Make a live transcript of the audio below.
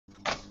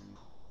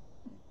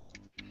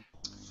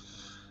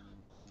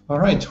All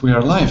right, we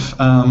are live.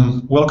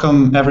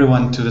 Welcome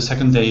everyone to the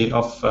second day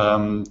of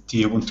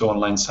the Ubuntu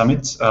Online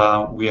Summit.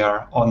 We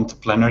are on the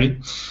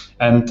plenary.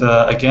 And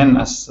again,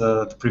 as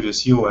the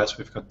previous US,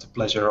 we've got the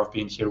pleasure of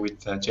being here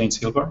with Jane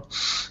Silber,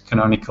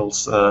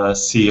 Canonical's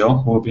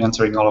CEO, who will be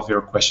answering all of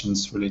your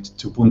questions related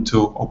to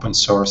Ubuntu, open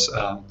source,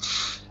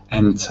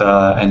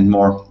 and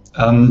more.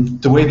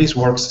 The way this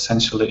works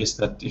essentially is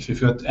that if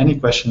you've got any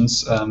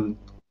questions,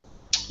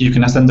 you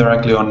can ask them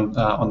directly on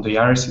the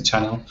IRC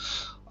channel.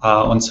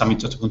 On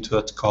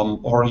summit.ubuntu.com,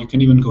 or you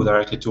can even go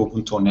directly to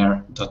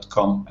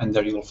ubuntuonair.com, and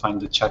there you will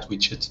find the chat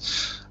widget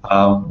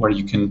where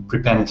you can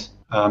prepend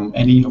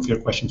any of your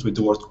questions with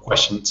the word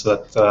question so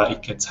that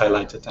it gets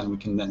highlighted, and we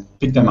can then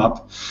pick them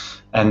up,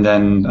 and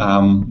then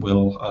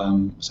we'll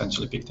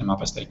essentially pick them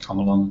up as they come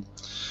along.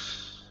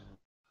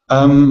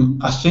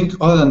 I think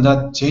other than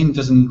that, Jane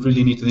doesn't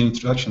really need an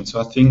introduction,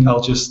 so I think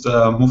I'll just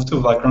move to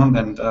the background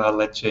and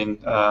let Jane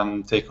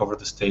take over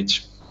the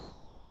stage.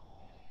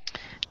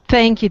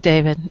 Thank you,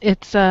 David.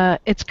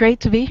 It's great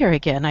to be here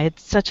again. I had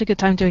such a good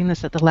time doing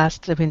this at the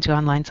last Ubuntu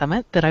Online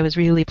Summit that I was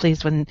really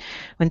pleased when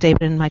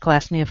David and Michael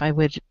asked me if I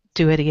would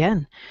do it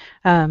again.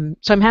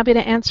 So I'm happy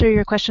to answer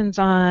your questions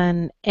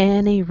on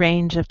any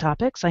range of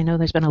topics. I know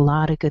there's been a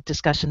lot of good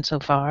discussion so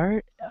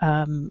far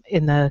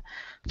in the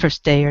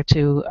first day or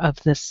two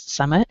of this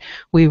summit.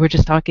 We were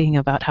just talking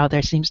about how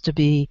there seems to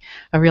be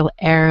a real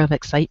air of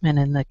excitement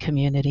in the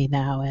community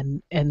now,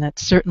 and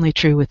that's certainly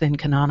true within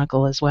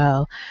Canonical as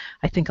well.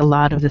 I think a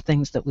lot of the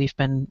things that we've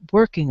been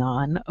working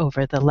on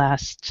over the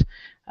last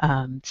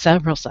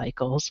several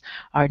cycles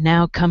are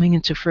now coming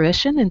into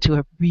fruition into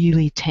a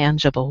really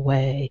tangible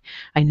way.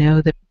 I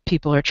know that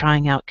people are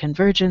trying out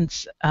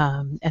convergence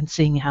and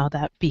seeing how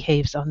that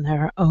behaves on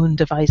their own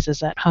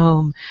devices at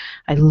home.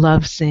 I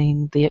love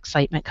seeing the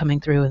excitement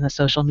coming through in the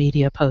social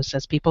media posts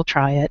as people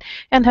try it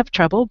and have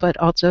trouble, but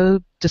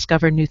also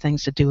discover new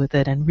things to do with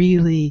it and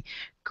really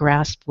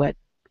grasp what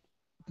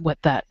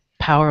that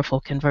powerful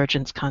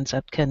convergence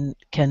concept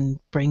can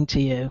bring to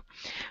you.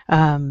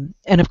 And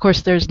of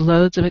course, there's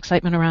loads of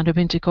excitement around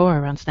Ubuntu Core,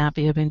 around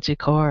Snappy Ubuntu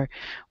Core,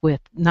 with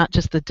not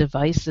just the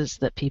devices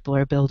that people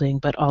are building,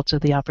 but also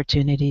the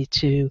opportunity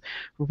to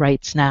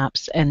write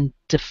snaps and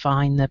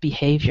define the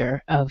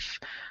behavior of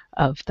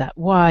that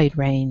wide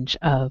range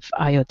of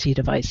IoT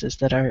devices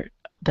that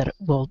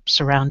will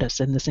surround us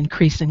in this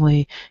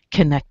increasingly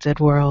connected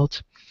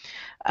world.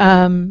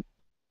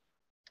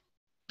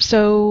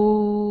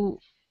 So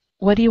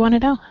what do you want to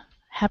know?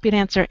 Happy to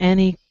answer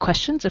any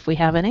questions if we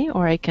have any,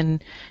 or I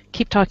can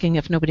keep talking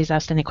if nobody's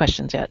asked any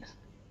questions yet.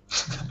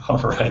 All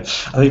right.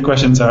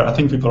 I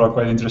think people are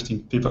quite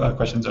interesting.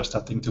 Questions are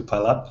starting to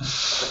pile up.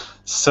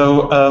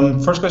 So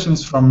first question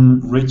is from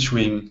Rich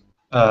Wing.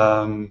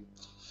 Can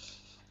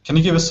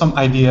you give us some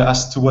idea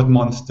as to what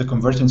month the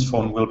Convergence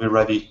phone will be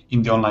ready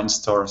in the online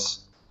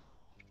stores?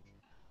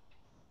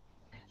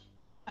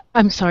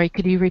 I'm sorry,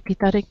 could you repeat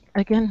that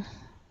again?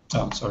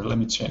 Oh, sorry, let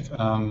me check.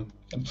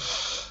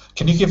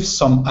 Can you give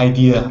some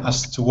idea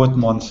as to what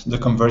month the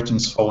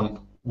Convergence phone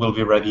will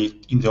be ready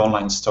in the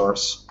online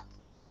stores?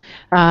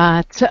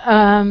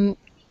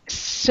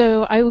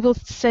 So I will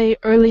say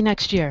early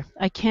next year.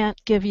 I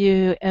can't give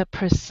you a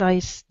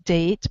precise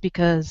date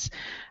because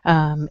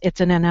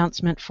it's an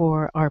announcement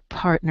for our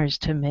partners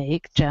to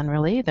make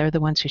generally. They're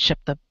the ones who ship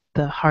the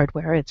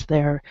hardware. It's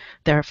their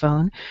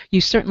phone. You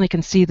certainly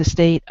can see the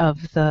state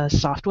of the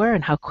software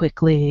and how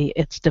quickly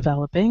it's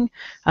developing,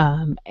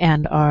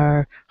 and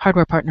our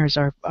hardware partners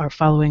are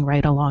following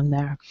right along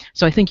there.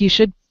 So I think you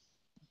should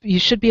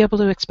be able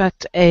to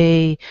expect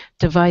a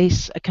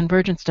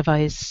convergence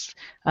device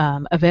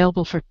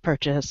available for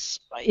purchase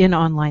in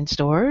online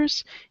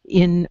stores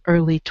in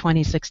early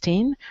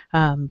 2016.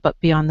 But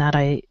beyond that,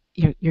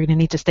 you're going to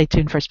need to stay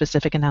tuned for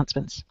specific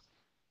announcements.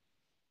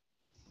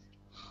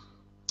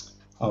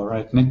 All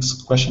right,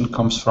 next question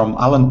comes from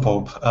Alan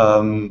Pope.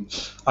 Are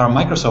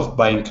Microsoft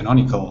buying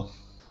Canonical?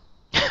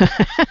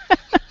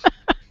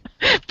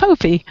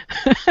 Popey.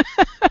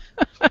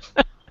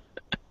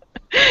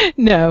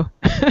 No.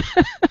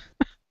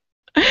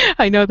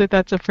 I know that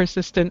that's a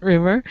persistent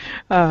rumor,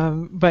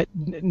 but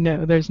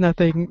no, there's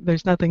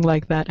nothing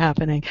like that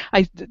happening.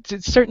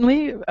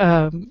 Certainly,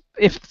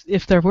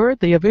 if there were,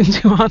 the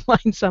Ubuntu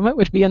Online Summit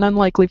would be an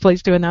unlikely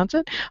place to announce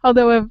it,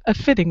 although a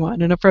fitting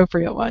one, an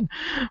appropriate one.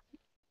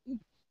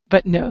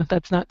 But no,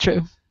 that's not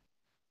true.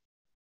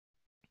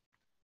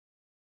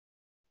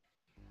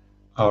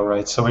 All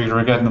right, so we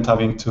regret not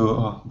having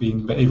to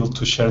being able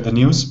to share the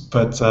news,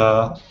 but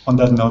on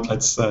that note,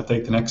 let's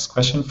take the next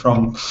question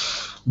from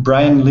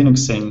Brian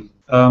Linuxing.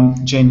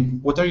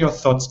 Jane, what are your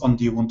thoughts on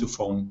the Ubuntu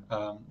phone,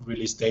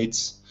 release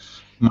dates,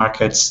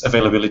 markets,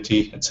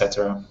 availability,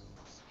 etc.?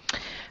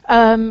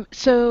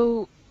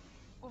 So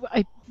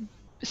I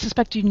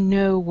suspect you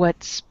know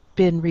what's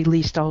been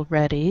released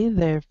already.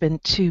 There have been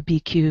 2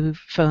 BQ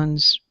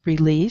phones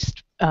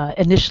released,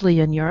 initially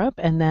in Europe,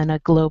 and then a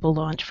global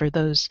launch for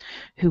those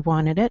who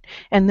wanted it.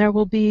 And there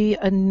will be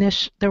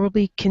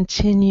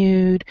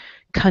continued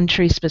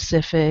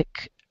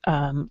country-specific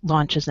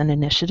launches and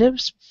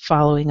initiatives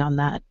following on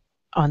that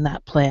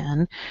that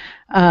plan.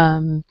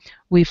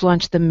 We've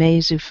launched the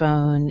Meizu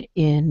phone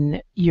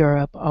in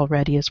Europe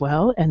already as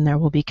well, and there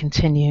will be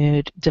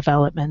continued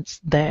developments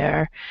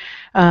there.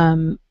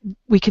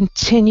 We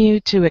continue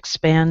to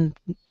expand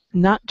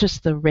not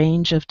just the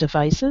range of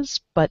devices,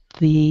 but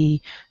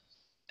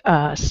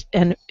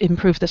and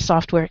improve the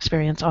software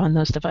experience on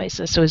those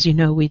devices. So as you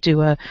know, we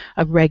do a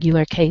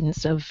regular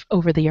cadence of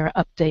over-the-air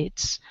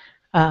updates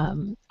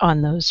on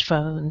those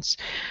phones.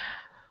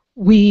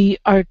 We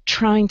are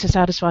trying to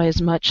satisfy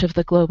as much of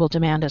the global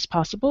demand as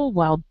possible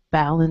while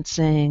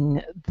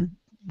balancing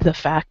the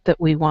fact that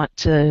we want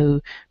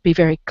to be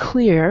very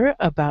clear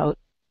about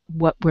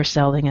what we're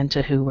selling and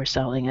to who we're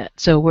selling it.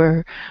 So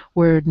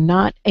we're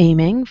not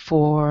aiming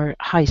for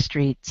high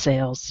street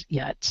sales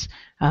yet.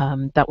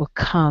 That will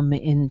come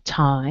in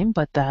time,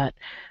 but that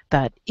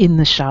in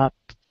the shop,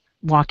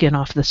 walk in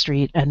off the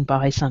street and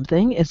buy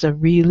something is a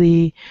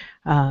really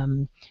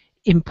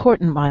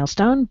important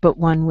milestone, but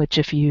one which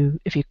if you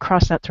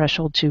cross that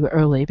threshold too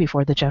early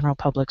before the general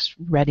public's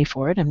ready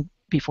for it and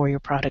before your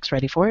product's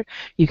ready for it,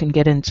 you can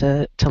get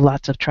into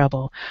lots of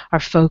trouble. Our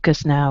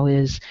focus now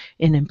is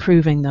in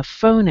improving the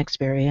phone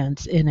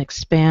experience, in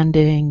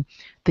expanding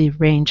the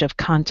range of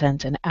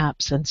content and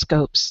apps and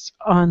scopes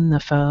on the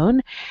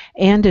phone,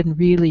 and in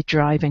really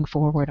driving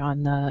forward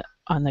on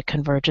the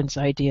convergence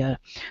idea.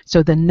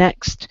 So the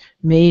next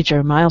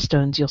major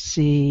milestones you'll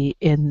see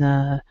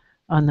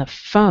on the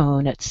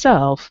phone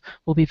itself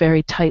will be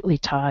very tightly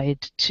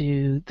tied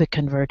to the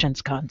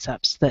convergence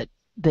concepts that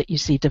you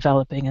see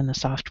developing in the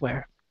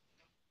software.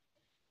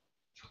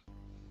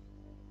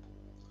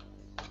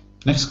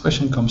 Next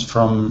question comes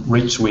from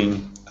Rich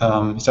Wing.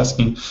 He's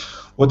asking,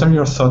 what are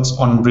your thoughts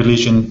on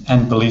religion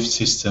and belief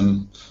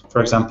system?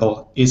 For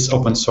example, is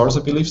open source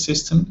a belief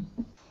system?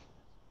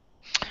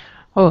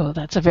 Oh,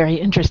 that's a very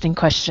interesting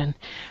question.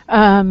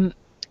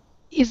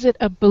 Is it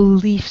a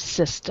belief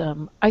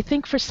system? I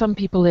think for some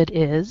people it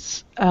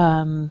is.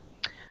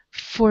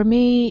 For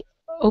me,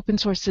 open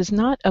source is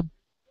not a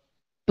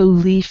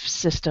belief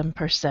system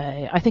per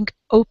se. I think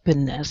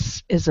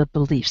openness is a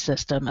belief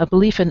system. A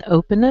belief in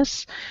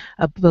openness,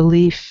 a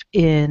belief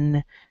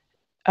in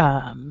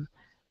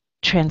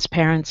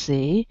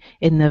transparency,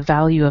 in the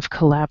value of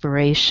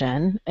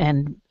collaboration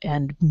and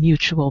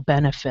mutual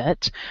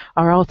benefit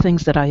are all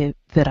things that I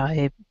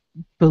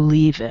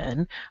believe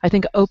in. I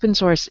think open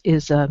source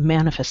is a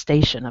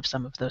manifestation of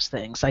some of those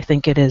things. I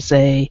think it is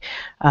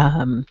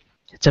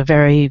it's a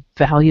very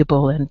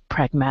valuable and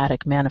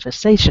pragmatic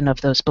manifestation of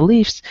those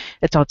beliefs.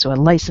 It's also a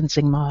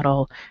licensing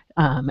model.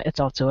 It's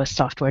also a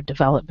software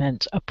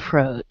development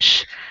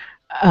approach.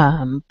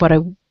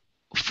 But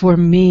for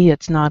me,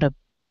 it's not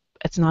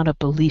a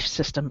belief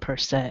system per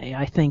se.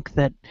 I think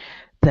that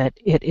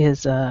it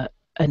is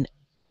an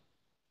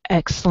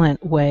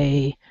excellent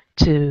way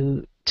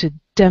to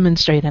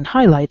demonstrate and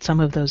highlight some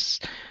of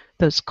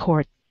those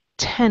core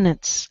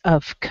tenets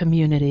of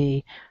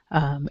community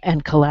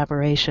and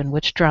collaboration,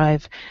 which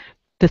drive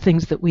the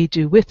things that we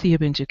do with the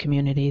Ubuntu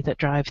community, that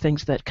drive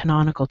things that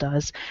Canonical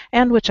does,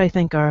 and which I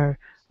think are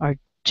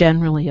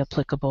generally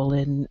applicable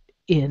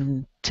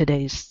in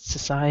today's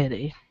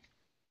society.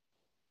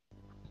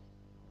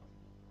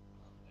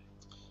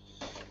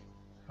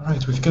 All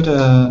right, we've got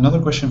another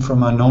question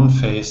from a known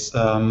face.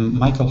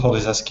 Michael Hall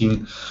is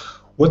asking,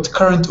 what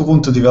current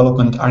Ubuntu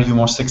development are you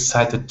most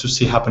excited to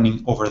see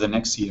happening over the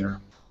next year?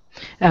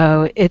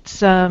 Oh, it's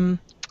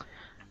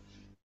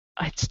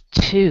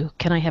two.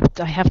 I have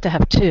to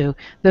have two.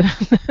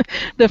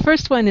 The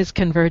first one is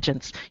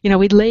convergence.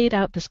 We laid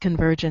out this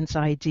convergence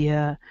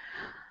idea.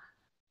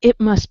 It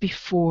must be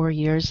 4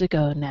 years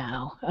ago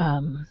now.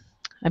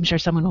 I'm sure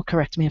someone will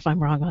correct me if I'm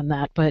wrong on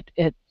that, but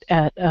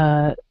at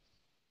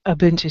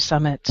Ubuntu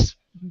Summit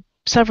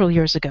several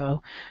years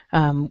ago,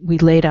 we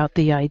laid out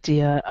the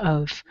idea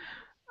of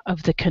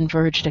the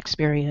converged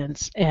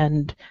experience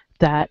and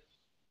that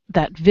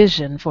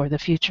vision for the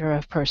future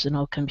of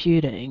personal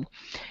computing.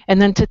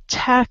 And then to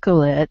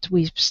tackle it,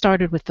 we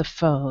started with the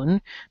phone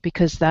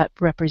because that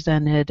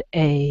represented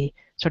a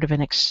sort of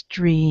an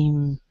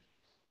extreme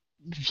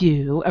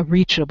view, a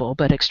reachable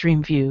but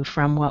extreme view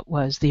from what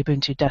was the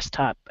Ubuntu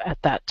desktop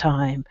at that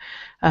time.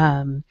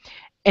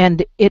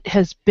 And it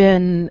has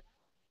been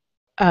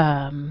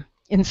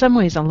in some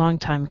ways a long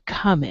time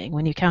coming.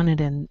 When you count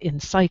it in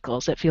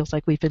cycles, it feels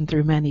like we've been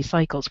through many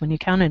cycles. When you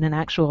count it in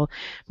actual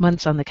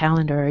months on the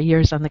calendar or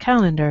years on the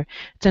calendar,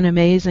 it's an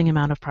amazing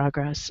amount of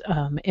progress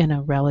in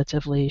a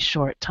relatively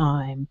short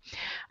time.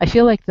 I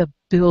feel like the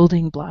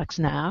building blocks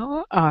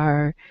now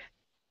are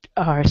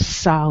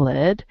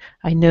solid.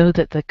 I know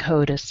that the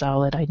code is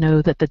solid. I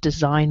know that the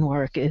design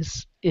work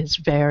is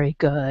very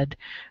good.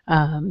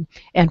 And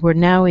we're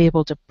now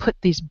able to put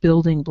these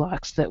building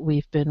blocks that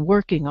we've been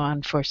working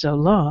on for so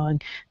long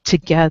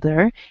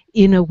together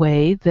in a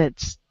way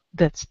that's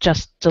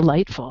just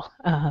delightful.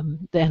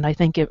 And I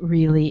think it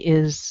really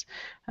is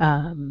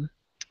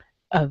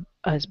a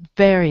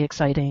very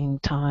exciting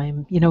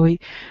time.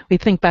 We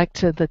think back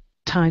to the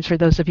times, for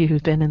those of you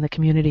who've been in the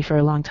community for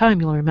a long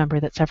time, you'll remember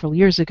that several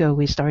years ago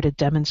we started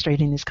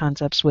demonstrating these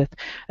concepts with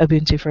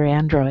Ubuntu for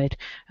Android,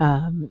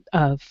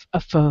 of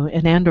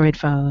an Android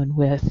phone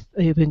with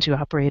the Ubuntu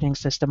operating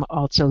system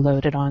also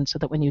loaded on, so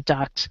that when you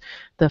docked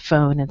the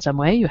phone in some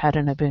way, you had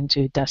an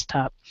Ubuntu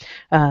desktop.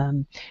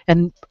 And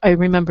I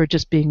remember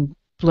just being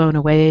blown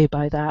away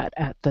by that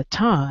at the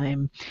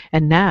time,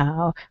 and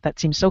now that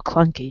seems so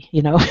clunky.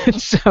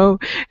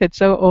 It's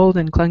so old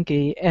and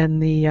clunky,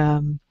 and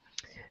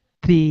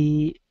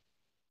the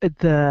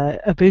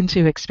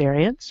Ubuntu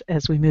experience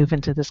as we move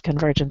into this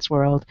convergence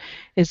world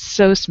is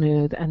so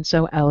smooth and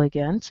so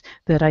elegant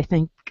that I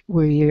think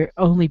we're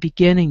only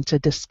beginning to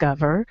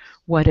discover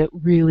what it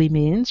really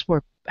means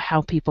for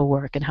how people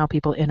work and how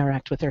people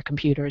interact with their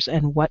computers,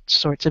 and what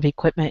sorts of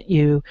equipment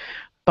you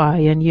buy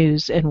and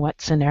use in what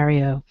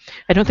scenario.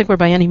 I don't think we're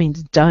by any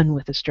means done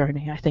with this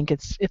journey. I think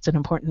it's an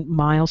important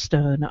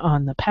milestone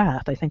on the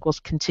path. I think we'll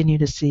continue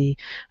to see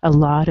a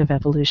lot of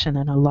evolution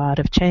and a lot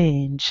of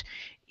change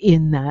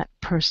in that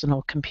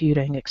personal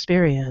computing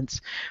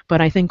experience. But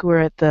I think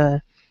we're at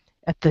the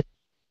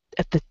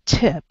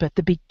tip, at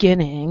the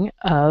beginning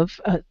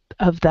of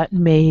that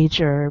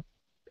major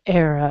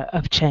era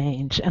of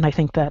change, and I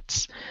think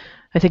that's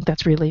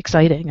really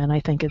exciting, and I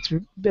think it's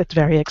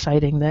very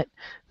exciting that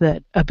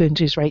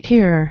Ubuntu's right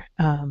here,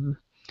 and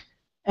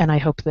I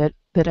hope that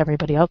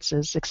everybody else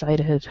is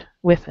excited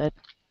with it.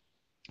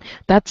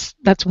 That's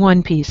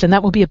one piece, and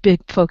that will be a big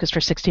focus for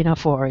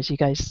 1604, as you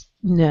guys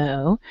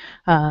know,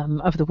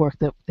 of the work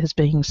that is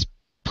being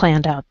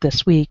planned out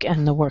this week,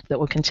 and the work that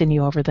will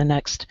continue over the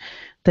next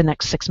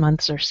 6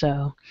 months or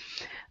so.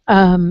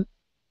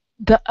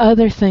 The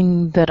other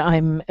thing that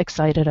I'm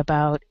excited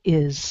about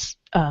is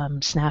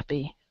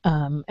Snappy.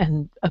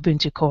 And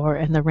Ubuntu Core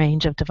and the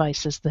range of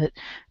devices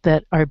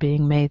that are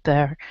being made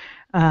there.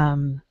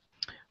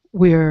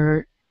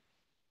 We're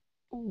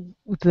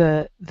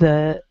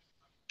the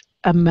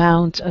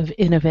amount of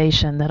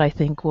innovation that I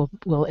think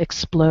will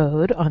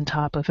explode on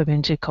top of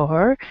Ubuntu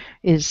Core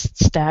is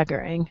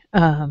staggering.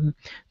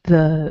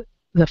 The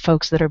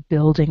folks that are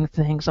building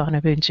things on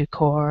Ubuntu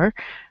Core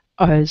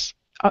is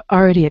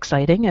already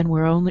exciting, and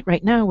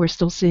we're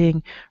still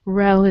seeing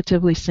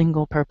relatively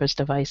single purpose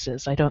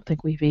devices. I don't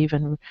think we've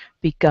even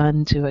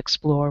begun to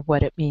explore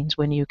what it means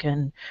when you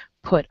can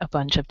put a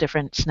bunch of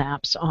different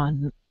snaps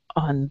on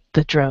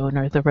the drone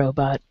or the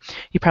robot.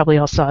 You probably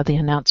all saw the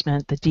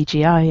announcement, the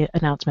DJI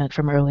announcement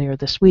from earlier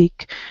this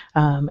week,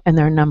 and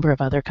there are a number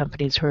of other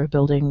companies who are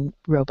building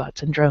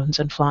robots and drones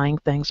and flying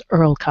things.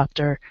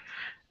 Earlcopter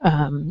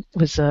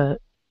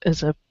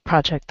is a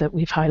project that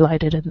we've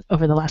highlighted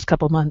over the last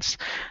couple months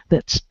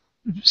that's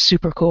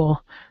super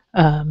cool.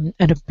 And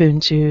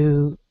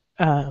Ubuntu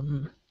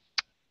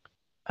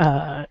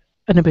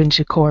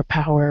Core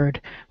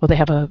powered, well, they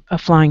have a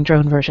flying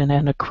drone version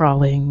and a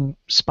crawling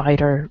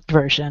spider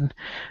version,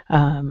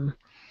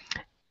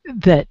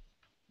 that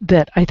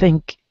I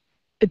think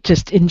it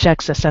just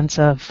injects a sense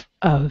of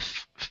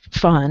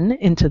fun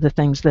into the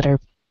things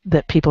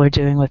that people are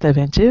doing with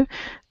Ubuntu.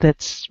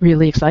 That's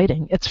really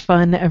exciting. It's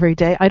fun every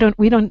day.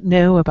 We don't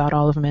know about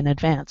all of them in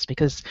advance,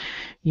 because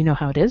you know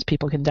how it is.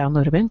 People can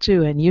download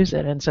Ubuntu and use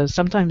it, and so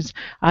sometimes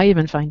I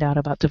even find out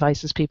about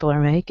devices people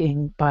are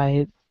making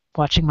by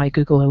watching my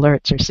Google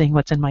alerts or seeing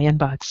what's in my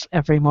inbox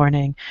every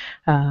morning,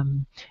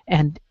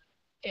 and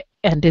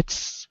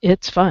it's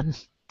fun.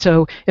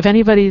 So if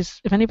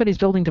anybody's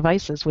building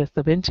devices with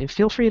Ubuntu,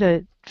 feel free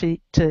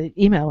to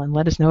email and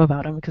let us know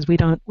about them, because we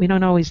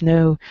don't always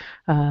know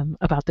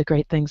about the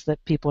great things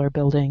that people are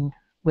building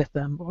with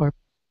them, or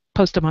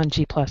post them on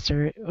G+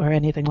 or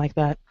anything like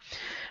that.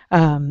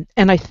 And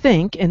I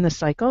think in this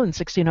cycle in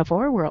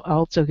 1604, we're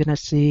also going to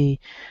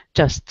see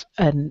just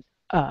an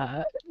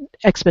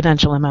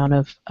exponential amount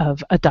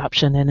of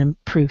adoption and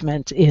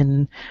improvement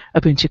in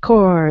Ubuntu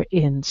Core,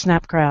 in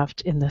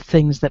Snapcraft, in the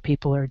things that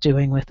people are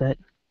doing with it.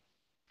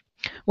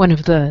 One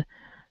of the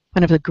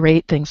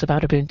great things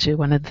about Ubuntu,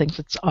 one of the things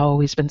that's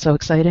always been so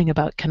exciting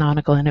about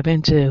Canonical and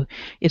Ubuntu,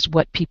 is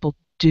what people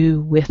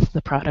do with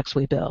the products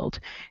we build.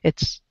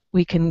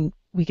 We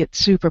get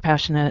super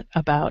passionate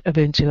about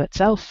Ubuntu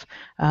itself,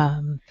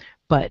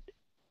 but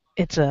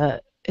it's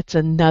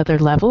another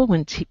level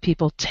when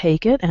people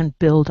take it and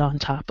build on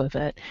top of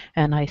it.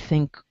 And I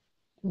think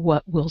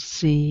what we'll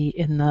see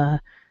in the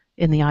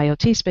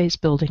IoT space,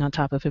 building on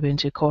top of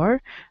Ubuntu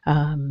Core,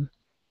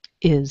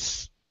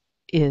 is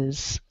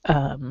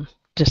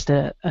just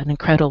an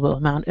incredible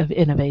amount of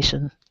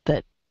innovation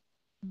that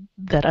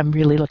I'm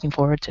really looking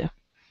forward to.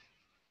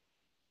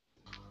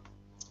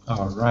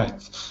 All right.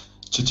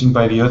 Judging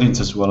by the audience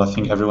as well, I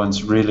think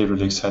everyone's really,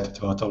 really excited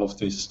about all of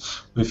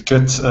this. We've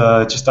got,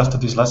 just after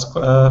this last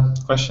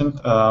question,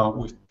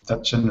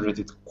 that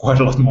generated quite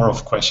a lot more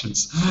of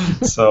questions.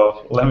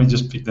 So let me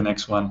just pick the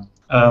next one.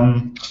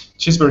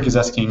 Chisberg is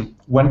asking,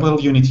 when will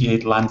Unity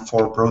 8 land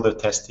for broader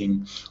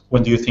testing?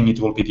 When do you think it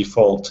will be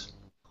default?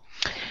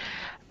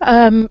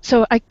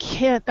 So I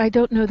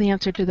don't know the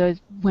answer to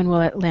when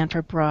will it land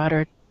for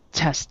broader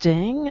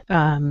testing.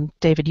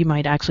 David, you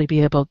might actually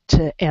be able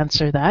to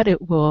answer that.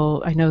 It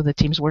will. I know the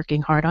team's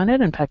working hard on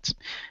it. In fact,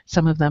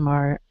 some of them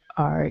are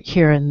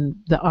here in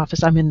the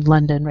office. I'm in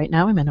London right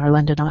now. I'm in our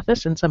London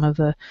office, and some of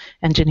the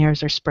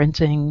engineers are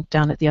sprinting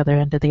down at the other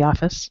end of the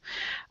office.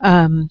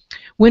 When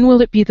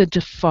will it be the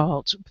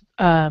default?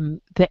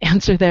 The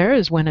answer there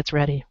is when it's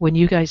ready, when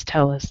you guys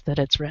tell us that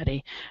it's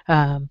ready.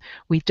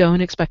 We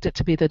don't expect it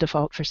to be the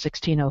default for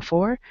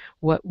 1604.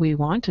 What we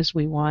want is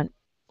we want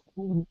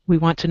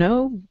to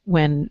know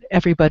when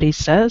everybody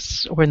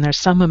says, or when there's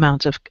some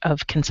amount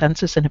of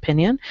consensus and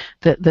opinion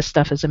that this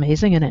stuff is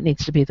amazing and it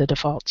needs to be the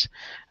default.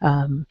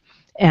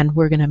 And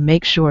we're going to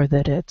make sure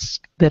that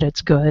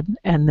it's good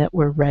and that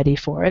we're ready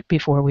for it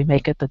before we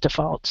make it the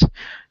default.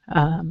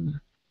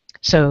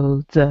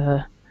 So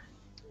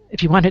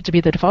if you want it to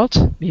be the default,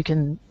 you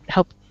can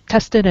help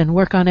test it and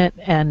work on it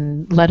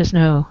and let us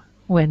know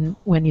when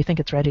you think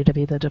it's ready to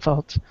be the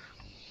default.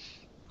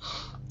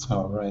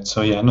 All right.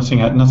 So yeah, nothing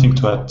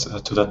to add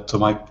to that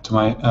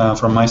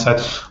from my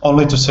side.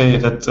 Only to say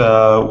that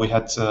we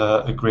had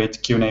a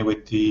great Q&A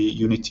with the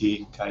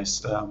Unity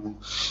guys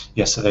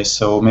yesterday.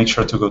 So make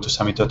sure to go to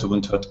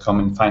summit.ubuntu.com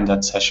and find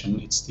that session.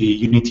 It's the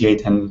Unity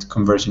 8 and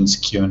Convergence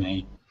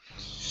Q&A.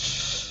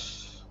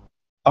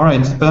 All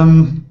right.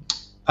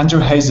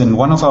 Andrew Hazen,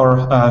 one of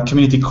our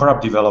community core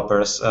app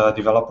developers,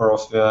 developer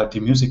of the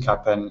music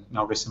app and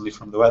now recently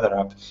from the weather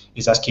app,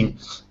 is asking,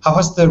 how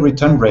has the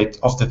return rate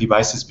of the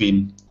devices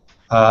been?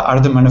 Are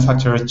the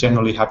manufacturers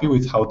generally happy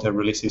with how the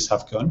releases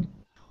have gone?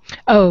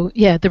 Oh,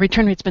 yeah, the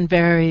return rate's been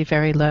very,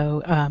 very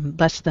low,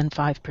 less than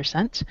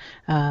 5%.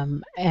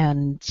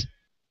 And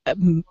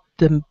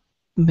the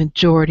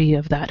majority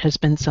of that has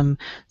been some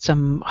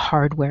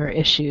hardware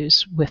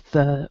issues with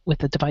the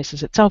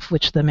devices itself,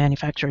 which the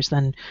manufacturers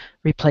then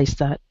replace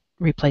that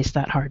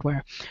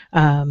hardware.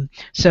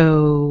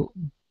 So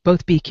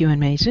both BQ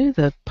and Meizu,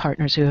 the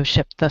partners who have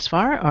shipped thus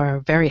far, are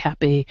very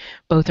happy.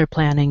 Both are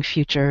planning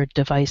future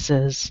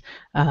devices.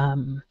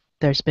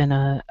 There's been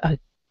a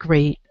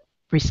great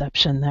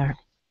reception there.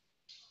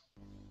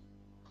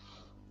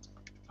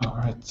 All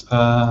right.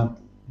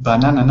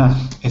 Banana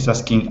is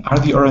asking, are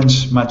the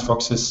orange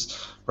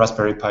Matchboxes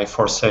Raspberry Pi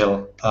for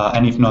sale?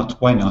 And if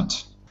not, why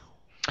not?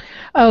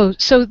 Oh,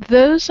 so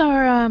those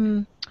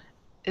are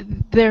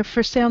they're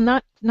for sale,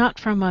 not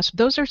from us.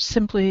 Those are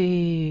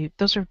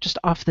just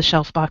off the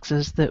shelf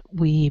boxes that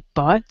we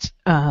bought.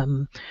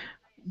 I've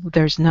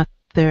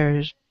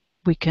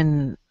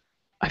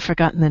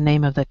forgotten the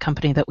name of the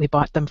company that we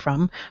bought them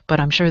from, but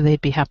I'm sure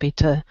they'd be happy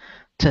to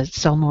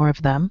sell more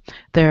of them.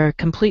 They're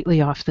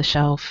completely off the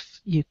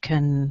shelf.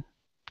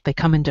 They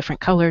come in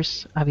different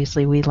colors.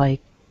 Obviously, we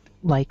like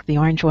the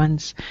orange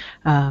ones,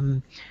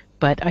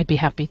 but I'd be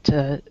happy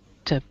to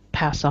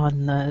pass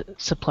on the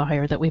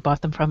supplier that we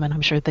bought them from, and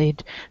I'm sure they're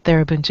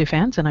Ubuntu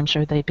fans, and I'm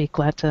sure they'd be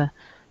glad to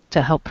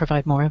help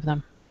provide more of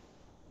them.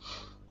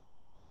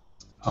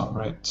 All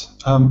right.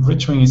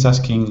 Richwing is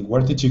asking,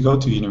 where did you go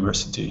to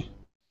university?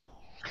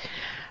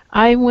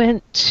 I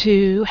went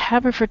to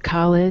Haverford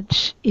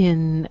College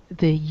in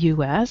the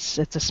U.S.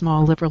 It's a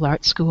small liberal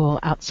arts school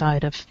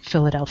outside of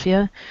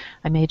Philadelphia.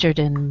 I majored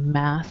in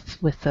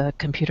math with a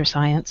computer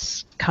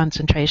science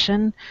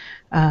concentration.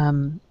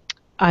 Then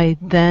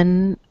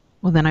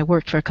I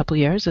worked for a couple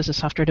years as a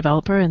software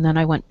developer, and then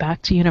I went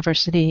back to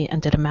university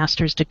and did a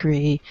master's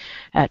degree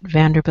at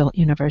Vanderbilt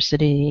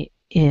University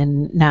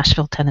in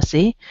Nashville,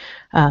 Tennessee.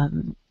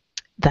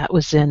 That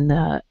was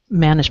in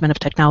management of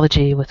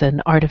technology with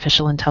an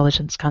artificial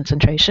intelligence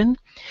concentration.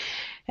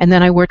 And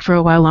then I worked for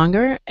a while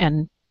longer,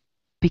 and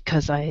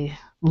because I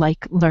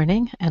like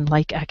learning and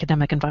like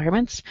academic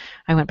environments,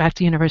 I went back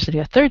to university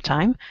a third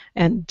time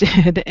and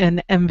did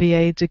an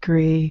MBA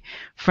degree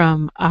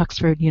from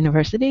Oxford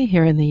University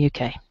here in the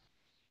UK.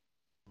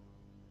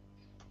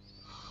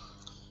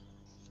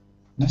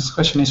 Next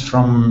question is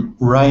from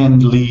Ryan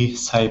Lee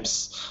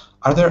Sipes.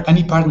 Are there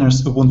any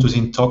partners Ubuntu's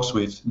in talks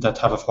with that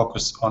have a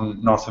focus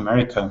on North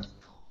America?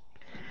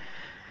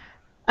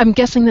 I'm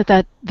guessing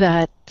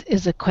that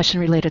is a question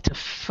related to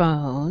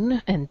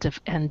phone and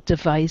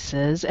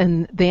devices,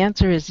 and the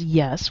answer is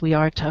yes. We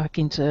are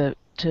talking to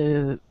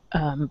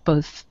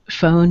both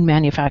phone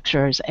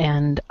manufacturers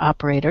and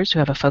operators who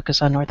have a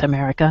focus on North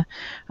America,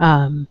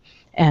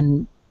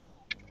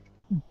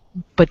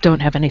 but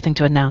don't have anything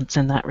to announce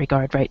in that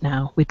regard right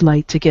now. We'd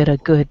like to get a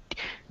good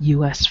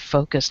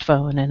U.S.-focused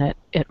phone, and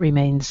it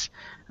remains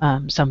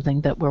something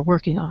that we're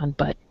working on,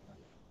 but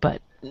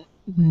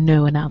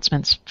no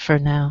announcements for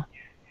now.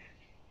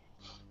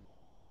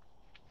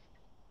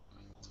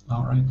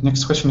 All right.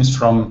 Next question is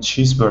from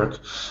Cheeseberg.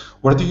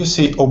 Where do you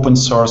see open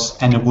source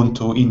and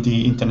Ubuntu in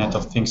the Internet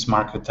of Things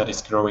market that is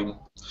growing?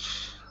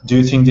 Do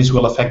you think this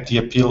will affect the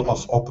appeal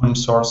of open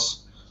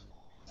source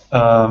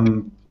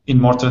in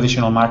more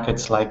traditional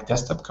markets like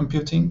desktop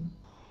computing?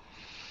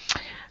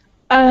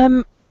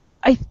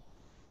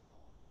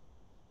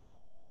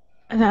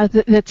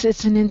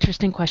 It's an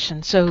interesting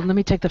question. So let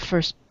me take the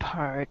first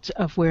part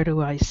of where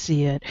do I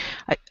see it.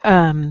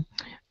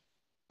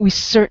 We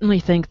certainly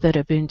think that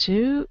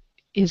Ubuntu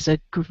is a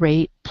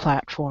great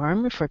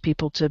platform for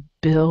people to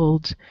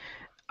build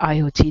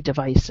IoT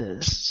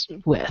devices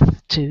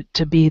with,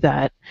 to be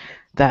that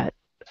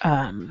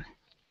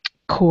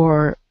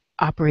core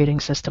operating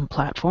system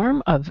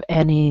platform of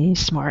any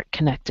smart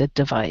connected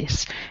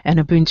device. And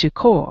Ubuntu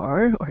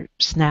Core, or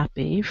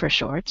Snappy for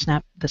short,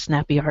 the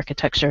Snappy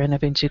architecture in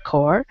Ubuntu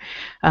Core,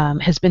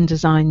 has been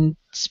designed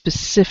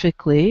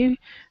specifically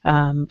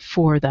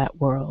for that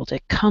world.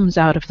 It comes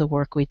out of the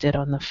work we did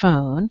on the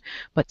phone,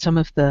 but some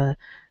of the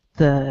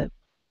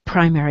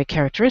primary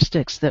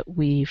characteristics that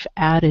we've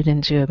added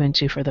into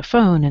Ubuntu for the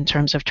phone in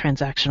terms of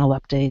transactional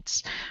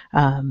updates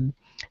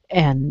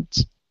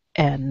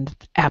and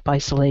app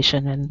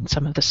isolation and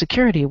some of the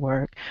security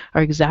work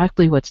are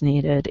exactly what's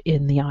needed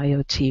in the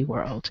IoT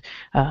world.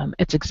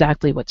 It's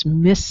exactly what's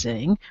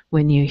missing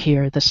when you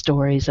hear the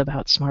stories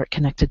about smart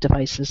connected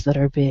devices that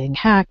are being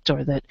hacked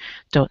or that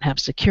don't have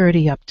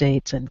security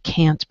updates and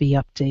can't be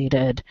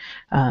updated.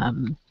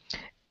 And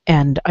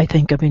I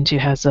think Ubuntu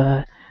has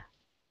a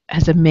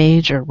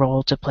major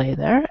role to play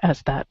there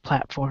as that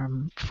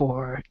platform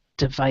for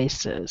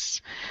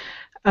devices.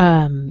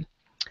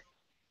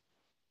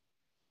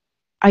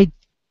 I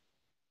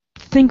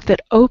think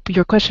that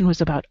your question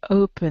was about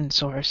open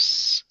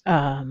source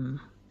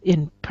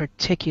in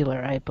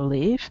particular, I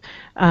believe.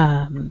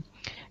 And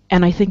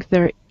I think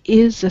there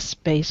is a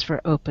space for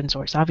open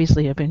source.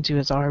 Obviously, Ubuntu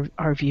is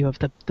our view of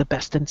the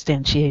best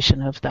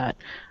instantiation of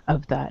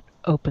that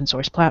open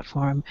source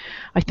platform.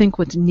 I think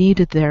what's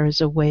needed there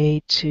is a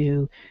way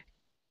to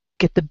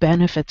get the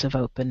benefits of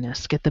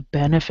openness, get the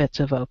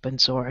benefits of open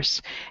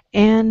source,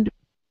 and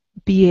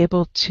be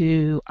able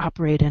to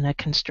operate in a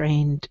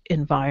constrained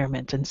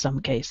environment in some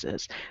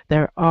cases.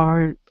 There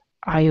are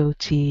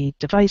IoT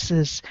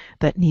devices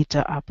that need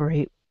to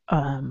operate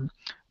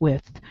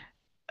with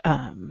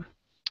in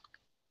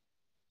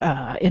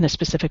a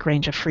specific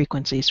range of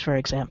frequencies. For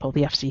example,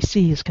 the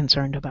FCC is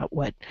concerned about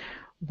what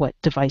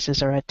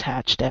devices are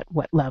attached at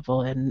what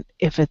level, and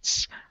if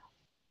it's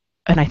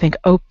and I think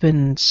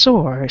open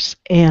source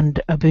and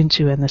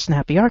Ubuntu and the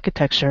Snappy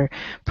architecture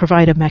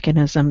provide a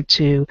mechanism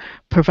to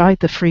provide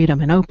the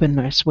freedom and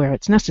openness where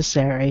it's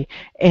necessary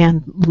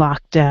and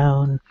lock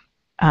down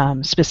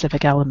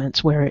specific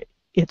elements where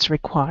it's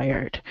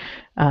required.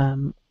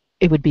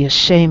 It would be a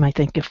shame, I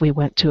think, if we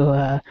went to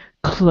a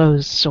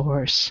closed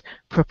source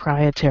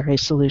proprietary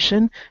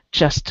solution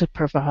just to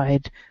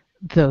provide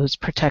those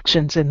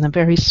protections in the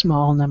very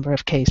small number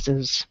of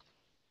cases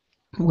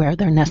where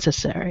they're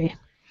necessary.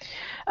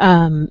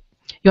 You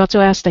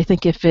also asked, I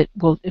think, if I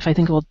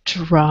think it will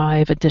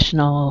drive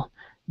additional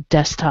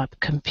desktop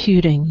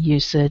computing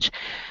usage.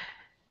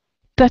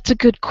 That's a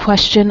good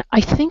question.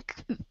 I think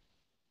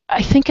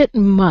it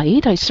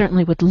might. I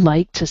certainly would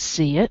like to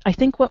see it. I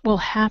think what will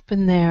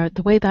happen there,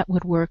 the way that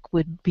would work,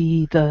 would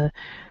be the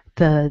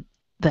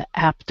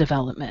app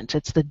development.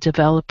 It's the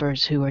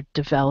developers who are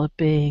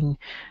developing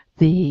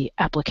the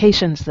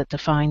applications that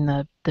define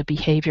the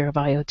behavior of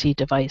IoT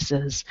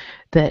devices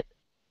that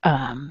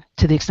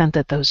to the extent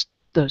that those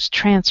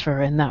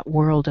transfer and that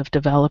world of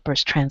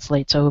developers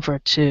translates over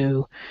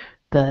to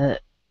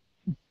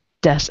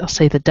I'll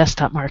say the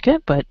desktop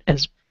market, but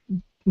as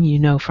you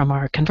know from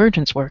our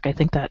convergence work, I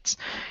think that's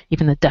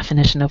even the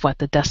definition of what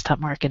the desktop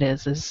market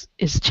is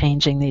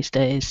changing these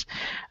days.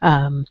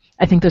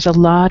 I think there's a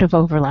lot of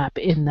overlap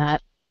in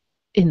that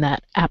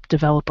app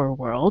developer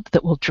world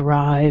that will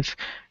drive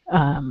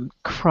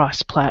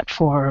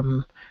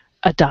cross-platform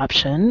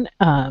adoption,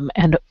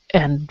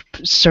 and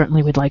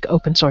certainly we'd like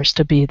open source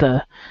to be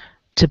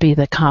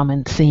the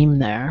common theme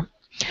there.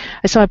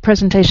 I saw a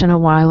presentation a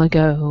while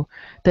ago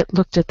that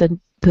looked at the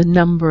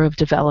number of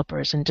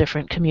developers in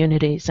different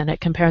communities, and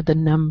it compared the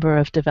number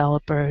of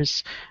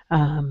developers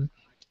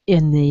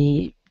in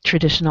the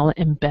traditional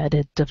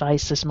embedded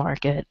devices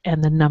market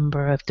and the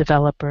number of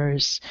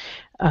developers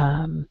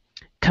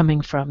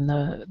coming from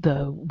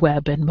the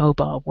web and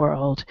mobile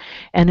world.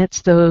 And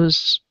it's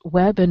those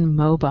web and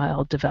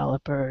mobile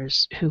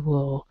developers who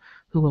will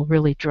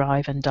really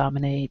drive and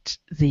dominate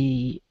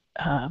the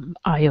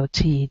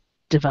IoT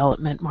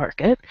development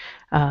market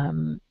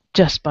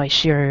just by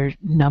sheer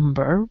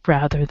number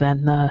rather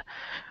than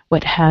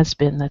what has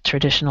been the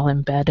traditional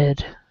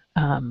embedded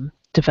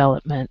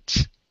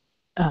development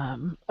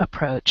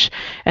approach.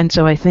 And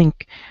so I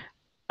think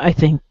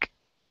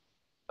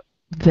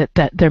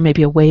that there may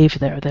be a wave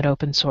there that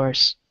open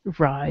source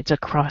rides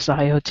across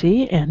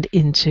IoT and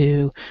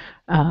into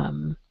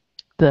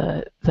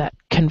that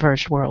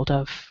converged world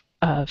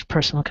of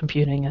personal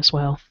computing as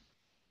well.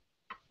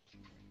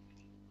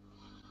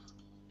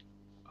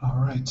 All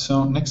right,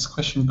 so next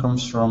question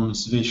comes from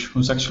Zvish,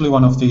 who's actually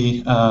one of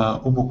the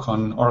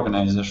UbuCon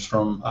organizers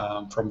from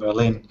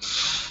Berlin.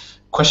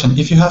 Question: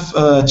 if you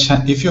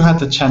had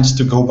the chance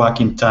to go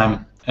back in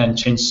time and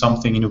change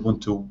something in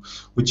Ubuntu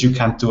which you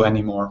can't do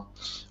anymore,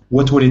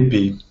 what would it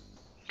be?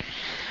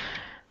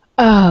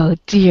 Oh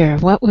dear,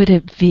 what would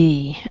it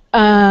be?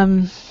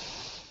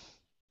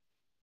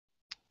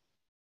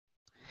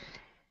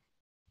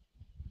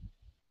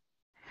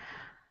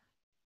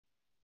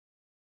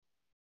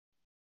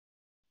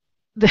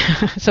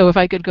 so if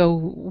I could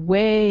go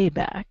way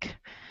back,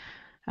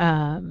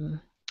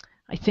 um,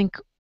 I think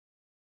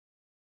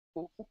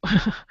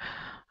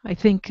I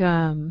think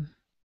that's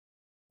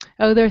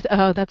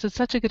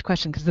such a good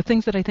question because the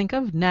things that I think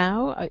of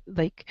now, I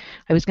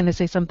was going to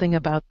say something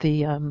about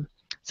the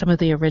some of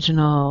the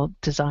original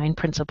design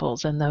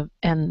principles and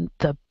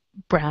the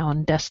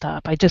brown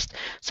desktop.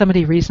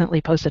 Somebody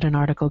recently posted an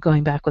article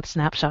going back with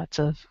snapshots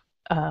of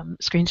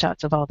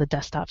screenshots of all the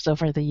desktops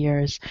over the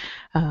years,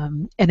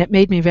 and it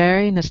made me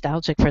very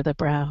nostalgic for the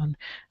brown,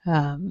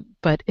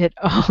 but it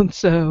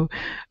also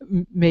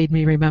made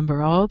me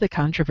remember all the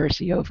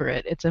controversy over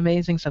it. It's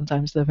amazing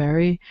sometimes the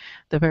very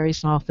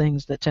small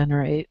things that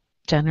generate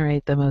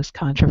the most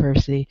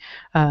controversy.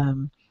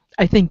 Um,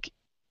 I think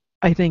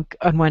I think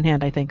on one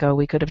hand, I think, oh,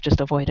 we could have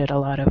just avoided a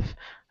lot of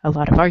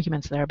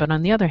arguments there. But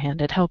on the other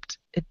hand,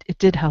 it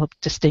did help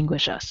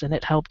distinguish us, and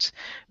it helped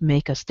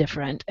make us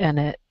different, and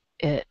it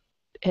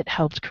it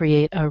helped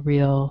create a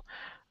real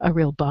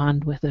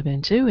bond with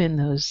Ubuntu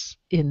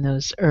in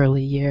those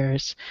early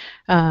years.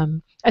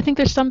 I think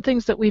there's some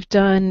things that we've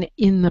done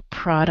in the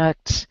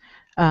product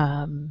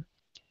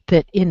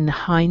that, in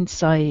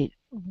hindsight,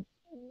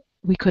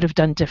 we could have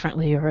done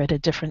differently or at a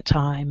different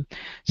time.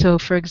 So,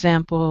 for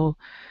example,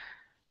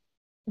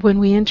 when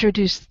we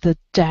introduced the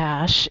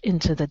dash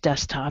into the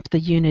desktop, the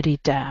Unity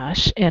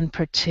dash, in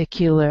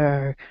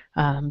particular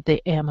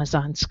the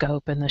Amazon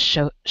scope and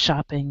the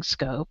shopping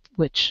scope,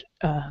 which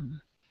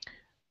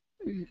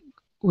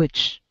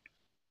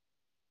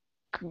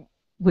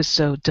was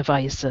so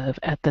divisive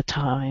at the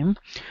time.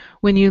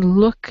 When you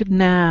look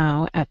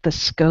now at the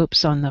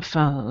scopes on the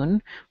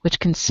phone, which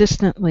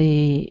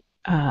consistently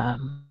are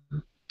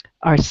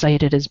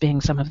cited as being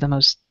some of the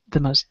most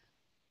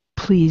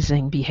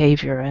pleasing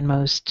behavior and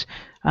most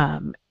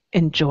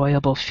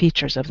enjoyable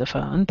features of the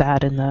phone,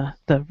 that and the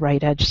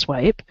right edge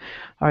swipe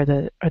are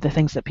the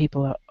things that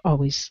people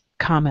always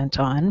comment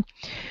on.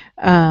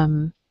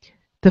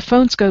 The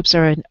phone scopes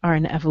are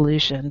an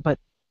evolution, but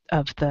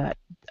of the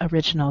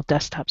original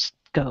desktop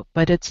scope.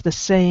 But it was the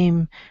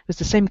same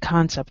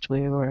concept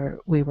we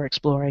were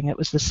exploring. It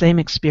was the same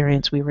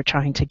experience we were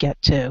trying to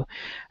get to.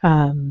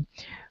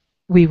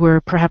 We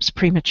were perhaps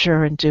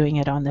premature in doing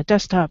it on the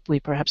desktop. We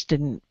perhaps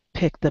didn't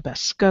pick the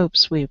best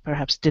scopes. We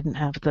perhaps didn't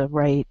have the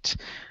right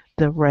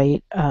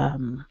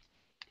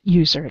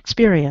user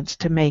experience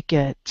to make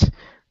it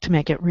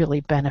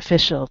really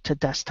beneficial to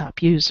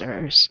desktop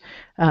users.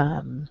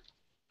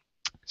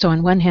 So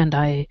on one hand,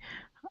 I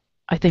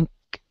think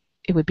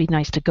it would be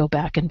nice to go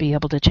back and be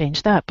able to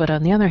change that. But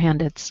on the other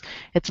hand, it's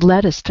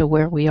led us to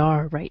where we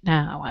are right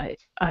now.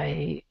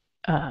 I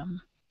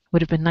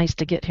would have been nice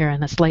to get here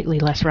in a slightly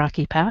less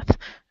rocky path,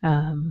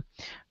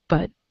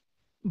 but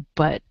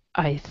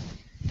I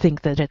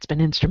think that it's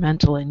been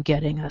instrumental in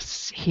getting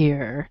us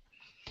here.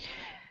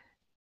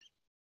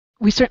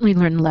 We certainly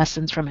learn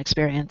lessons from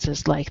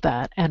experiences like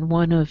that, and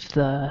one of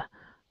the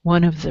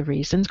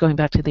reasons, going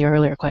back to the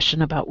earlier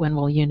question about when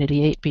will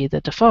Unity 8 be the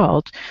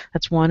default,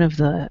 that's one of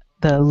the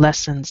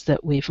lessons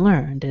that we've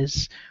learned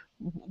is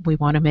we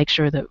want to make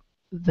sure that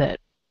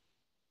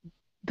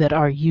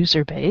our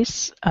user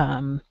base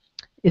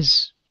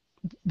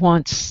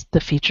wants the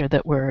feature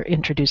that we're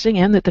introducing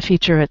and that the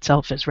feature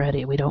itself is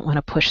ready. We don't want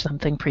to push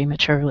something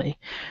prematurely.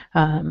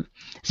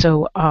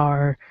 So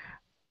our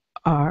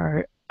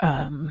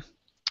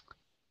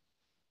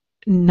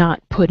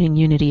not putting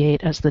Unity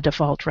 8 as the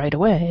default right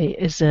away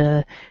is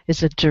a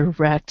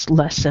direct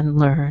lesson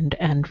learned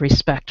and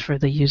respect for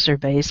the user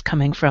base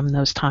coming from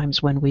those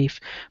times when we've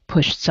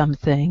pushed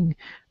something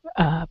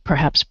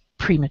perhaps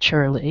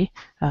prematurely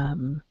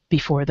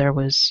before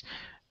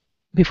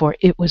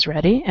it was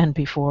ready and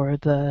before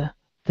the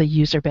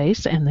user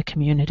base and the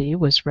community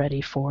was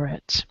ready for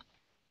it.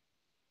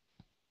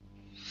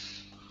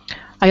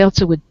 I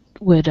also would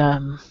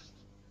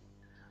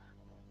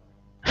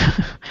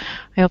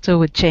I also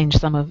would change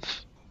some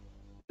of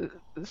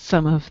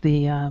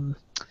the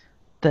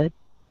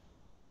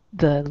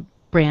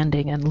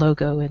branding and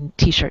logo and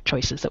T-shirt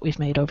choices that we've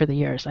made over the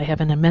years. I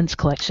have an immense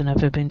collection of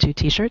Ubuntu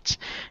T-shirts,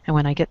 and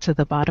when I get to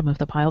the bottom of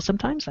the pile,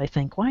 sometimes I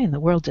think, why in the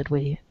world did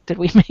we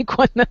make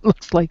one that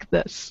looks like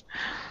this?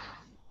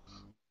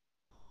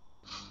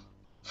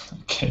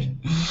 Okay.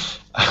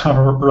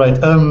 All right.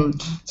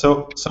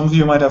 So some of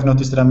you might have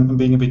noticed that I'm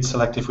being a bit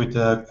selective with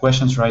the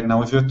questions right now.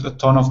 We've got a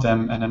ton of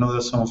them, and I know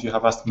that some of you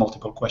have asked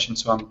multiple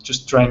questions, so I'm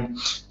just trying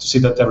to see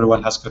that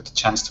everyone has got a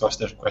chance to ask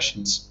their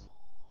questions.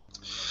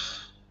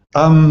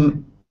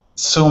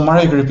 So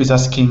Mario Grip is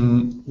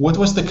asking, what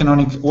was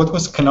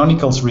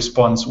Canonical's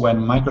response when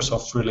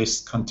Microsoft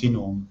released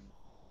Continuum?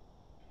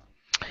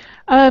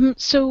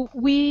 So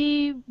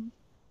we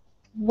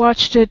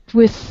watched it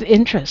with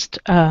interest.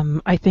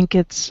 I think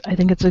it's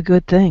a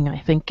good thing. I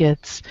think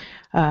it's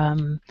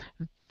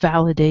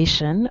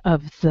validation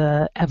of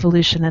the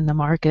evolution in the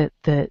market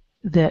that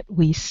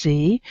we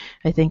see.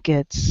 I think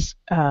it's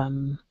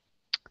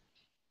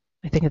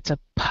a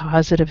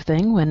positive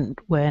thing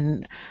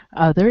when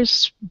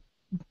others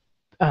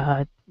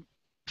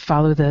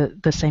follow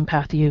the same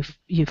path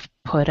you've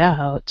put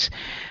out.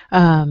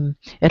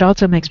 It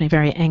also makes me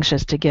very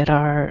anxious to get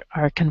our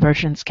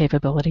convergence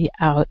capability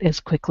out as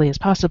quickly as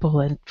possible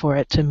and for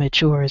it to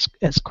mature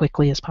as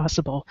quickly as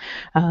possible.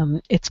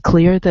 It's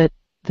clear that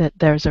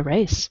there's a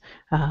race.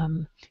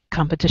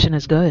 Competition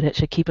is good. It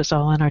should keep us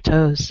all on our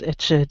toes.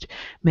 It should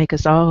make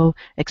us all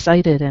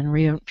excited and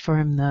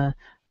reaffirm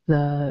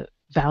the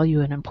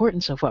value and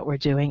importance of what we're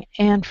doing,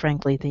 and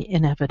frankly, the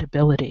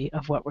inevitability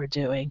of what we're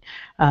doing.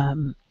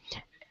 Um,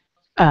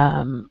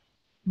 um,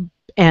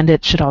 and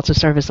it should also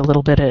serve as a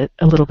little bit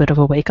of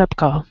a wake-up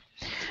call.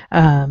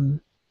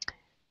 Um,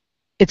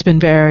 it's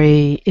been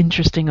very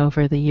interesting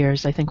over the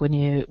years. I think when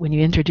you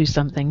introduce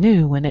something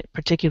new,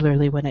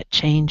 particularly when it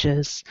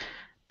changes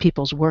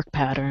people's work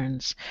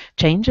patterns,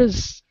 change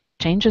is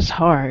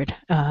hard.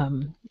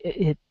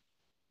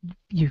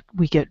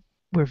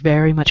 We're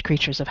very much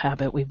creatures of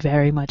habit. We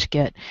very much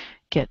get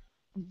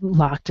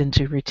locked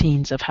into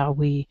routines of how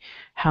we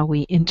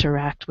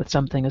interact with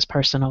something as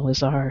personal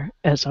as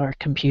our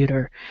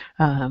computer.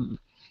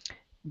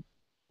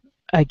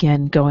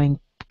 Again, going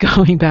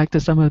back to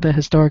some of the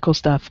historical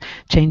stuff,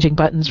 changing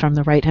buttons from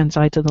the right-hand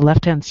side to the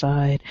left-hand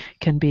side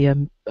can be a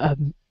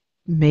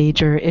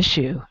major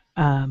issue.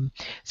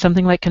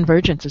 Something like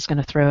convergence is going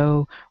to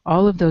throw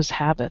all of those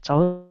habits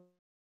all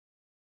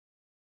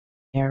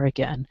there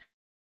again,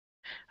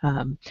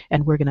 and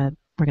we're going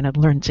to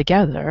learn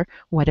together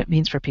what it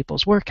means for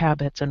people's work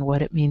habits and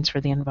what it means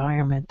for the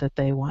environment that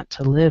they want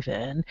to live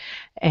in.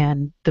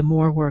 And the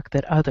more work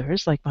that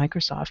others like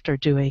Microsoft are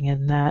doing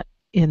in that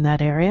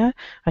area,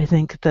 I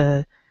think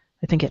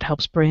it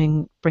helps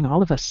bring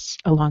all of us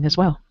along as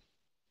well.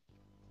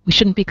 We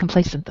shouldn't be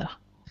complacent, though.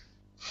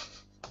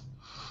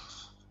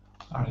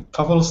 All right,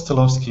 Pavel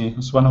Stolovsky,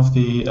 who's one of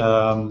the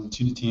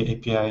Unity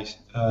API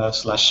 /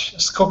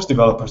 Scopes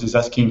developers, is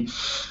asking,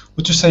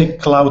 would you say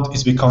cloud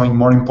is becoming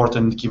more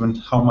important given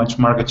how much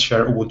market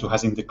share Ubuntu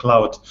has in the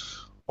cloud,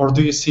 or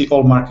do you see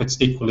all markets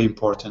equally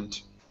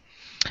important?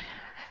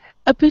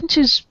 Our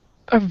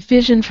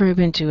vision for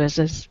Ubuntu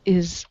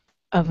is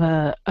of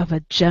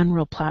a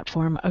general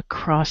platform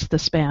across the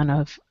span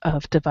of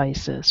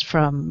devices,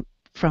 from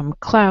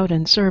cloud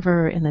and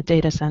server in the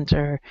data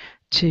center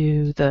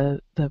to the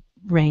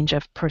range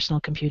of personal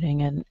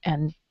computing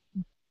and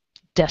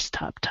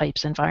desktop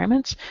types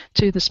environments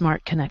to the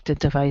smart connected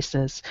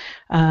devices.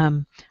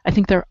 I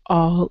think they're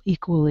all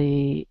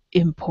equally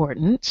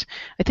important.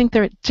 I think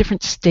they're at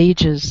different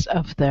stages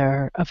of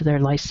their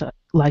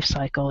life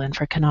cycle, and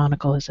for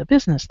Canonical as a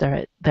business,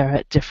 they're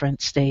at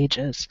different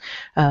stages.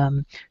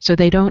 So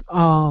they don't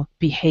all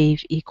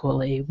behave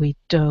equally. We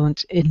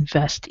don't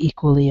invest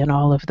equally in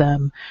all of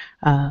them.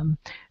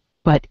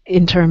 But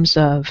in terms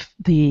of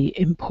the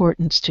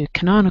importance to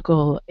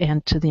Canonical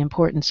and to the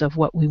importance of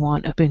what we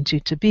want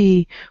Ubuntu to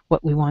be,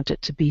 what we want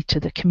it to be to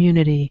the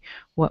community,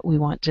 what we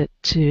want it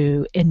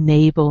to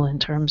enable in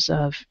terms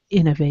of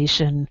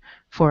innovation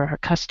for our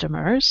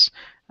customers,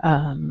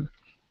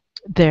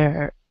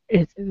 they're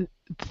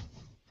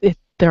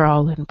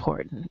all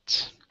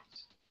important.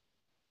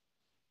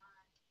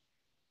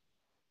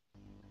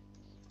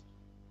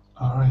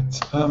 All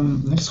right.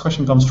 Next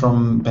question comes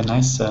from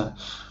Benaisa.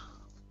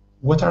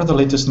 What are the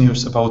latest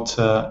news about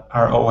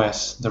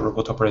ROS, the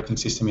robot operating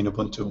system in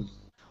Ubuntu?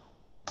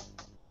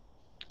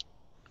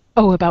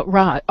 Oh, about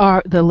ROS,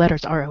 the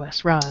letters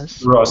ROS,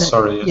 ROS. ROS,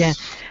 sorry, yes.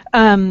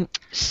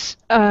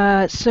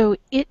 Yeah. So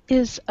it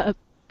is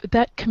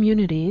that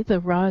community,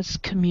 the ROS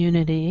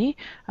community,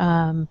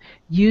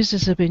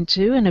 uses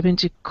Ubuntu and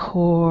Ubuntu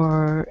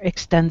Core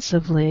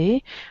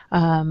extensively.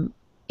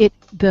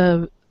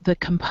 The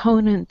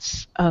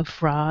components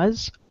of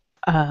ROS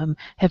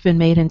have been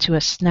made into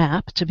a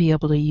snap to be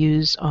able to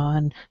use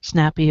on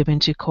snappy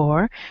Ubuntu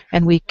Core,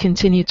 and we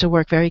continue to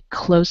work very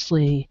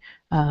closely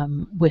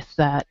with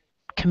that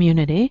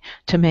community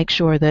to make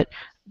sure that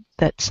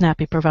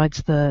Snappy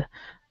provides the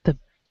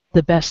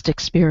best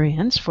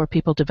experience for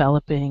people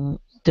developing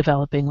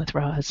with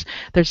ROS.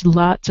 There's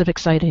lots of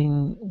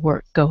exciting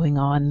work going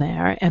on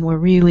there, and we're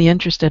really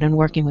interested in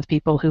working with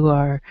people who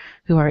are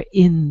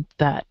in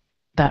that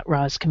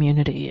ROS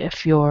community.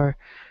 If you're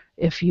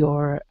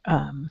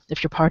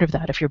part of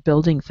that, if you're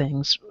building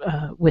things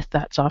with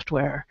that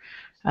software,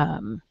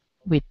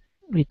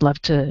 we'd love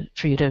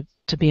for you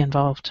to be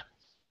involved.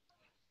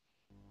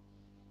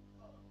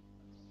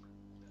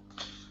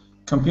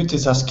 Compute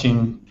is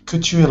asking,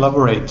 could you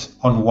elaborate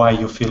on why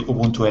you feel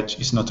Ubuntu Edge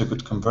is not a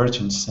good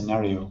convergence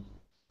scenario?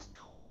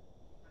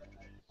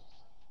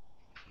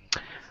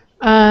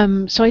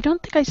 So I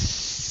don't think I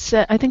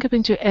think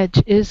Ubuntu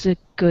Edge is a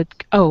good.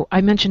 Oh,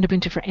 I mentioned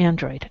Ubuntu for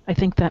Android. I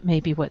think that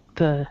may be what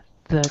the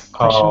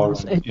question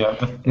was. Yeah,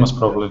 that most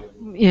probably.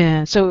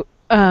 Yeah. So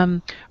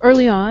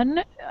early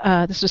on,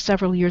 this was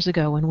several years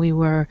ago when we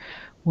were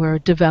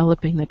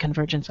developing the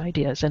convergence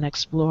ideas and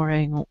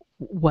exploring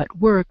what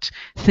worked,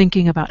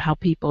 thinking about how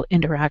people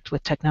interact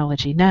with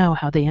technology now,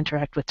 how they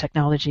interact with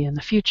technology in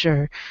the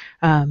future.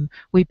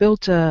 We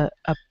built a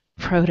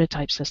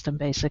prototype system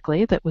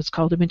basically that was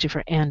called Ubuntu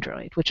for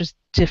Android, which is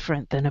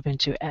different than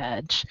Ubuntu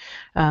Edge.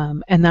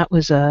 And that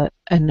was an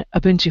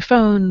Ubuntu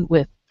phone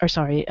with, or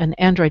sorry, an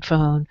Android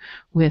phone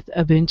with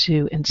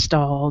Ubuntu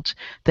installed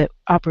that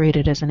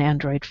operated as an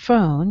Android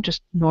phone,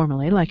 just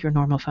normally like your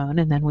normal phone.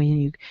 And then when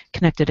you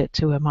connected it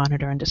to a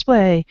monitor and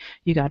display,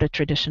 you got a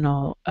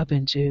traditional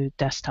Ubuntu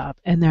desktop.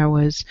 And there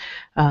was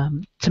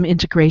some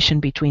integration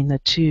between the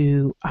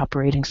two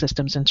operating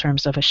systems in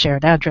terms of a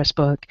shared address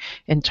book,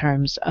 in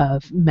terms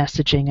of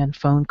messaging and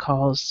phone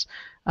calls,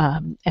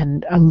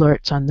 and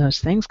alerts on those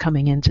things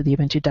coming into the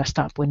Ubuntu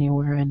desktop when you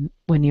were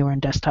in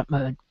desktop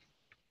mode.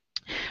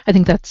 I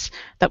think that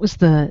was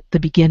the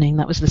beginning.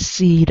 That was the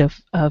seed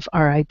of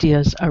our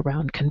ideas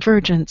around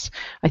convergence.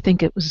 I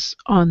think it was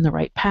on the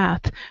right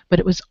path, but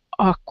it was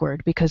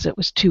awkward because it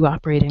was two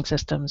operating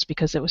systems,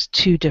 because it was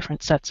two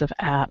different sets of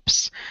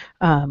apps.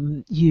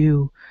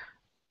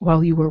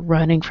 While you were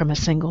running from a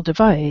single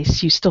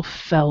device, you still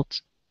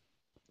felt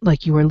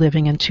like you were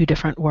living in two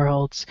different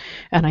worlds.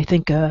 And I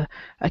think a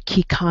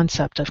key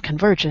concept of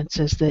convergence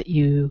is that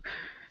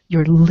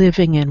you're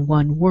living in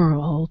one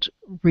world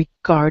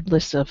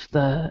regardless of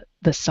the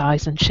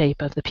size and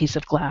shape of the piece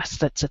of glass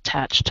that's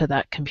attached to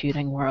that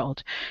computing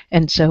world.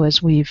 And so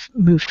as we've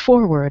moved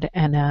forward,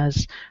 and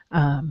as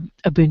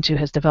Ubuntu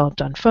has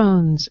developed on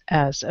phones,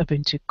 as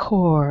Ubuntu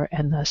Core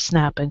and the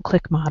Snap and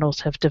Click models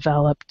have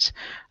developed,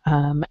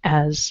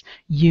 as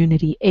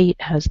Unity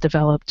 8 has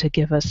developed to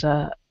give us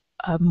a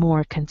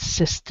more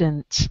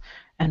consistent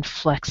and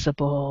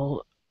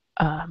flexible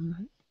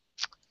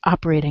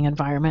operating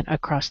environment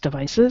across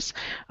devices,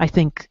 I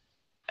think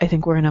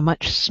we're in a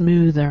much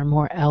smoother,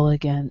 more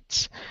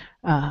elegant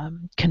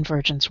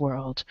convergence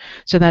world.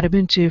 So that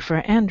Ubuntu for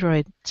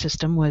Android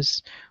system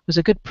was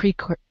a good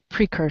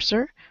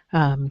precursor,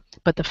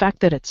 but the fact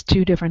that it's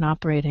two different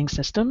operating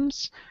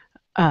systems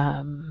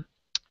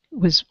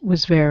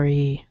was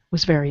very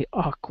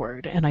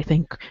awkward, and I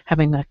think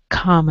having a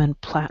common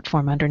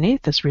platform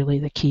underneath is really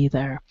the key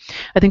there.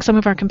 I think some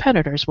of our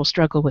competitors will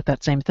struggle with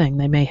that same thing.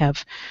 They may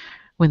have,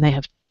 when they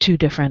have two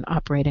different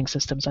operating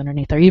systems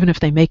underneath, or even if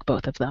they make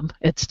both of them,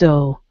 they're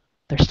still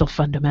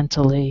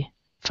fundamentally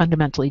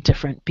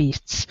different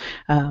beasts.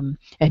 And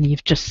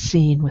you've just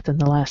seen within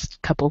the last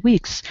couple of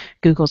weeks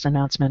Google's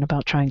announcement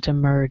about trying to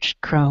merge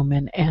Chrome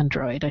and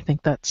Android. I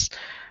think that's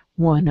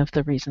one of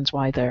the reasons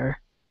why they're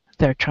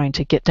trying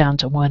to get down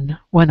to one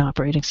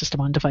operating system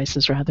on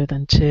devices rather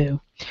than two.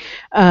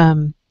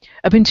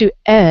 Ubuntu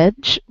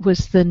Edge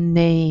was the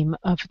name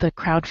of the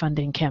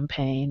crowdfunding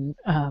campaign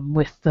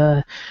with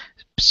the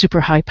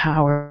super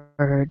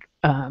high-powered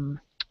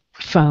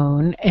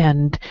phone,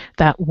 and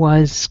that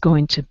was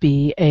going to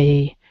be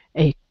a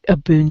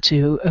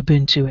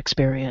Ubuntu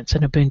experience,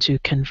 an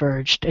Ubuntu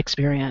converged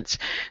experience.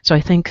 So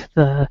I think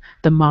the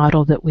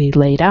model that we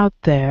laid out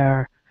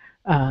there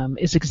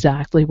is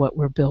exactly what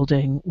we're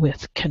building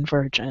with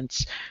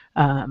convergence,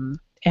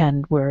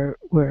 and we're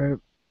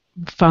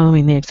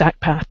following the exact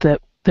path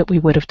that we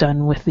would have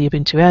done with the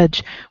Ubuntu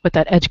Edge. What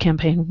that Edge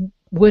campaign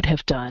would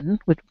have done,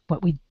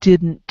 what we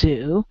didn't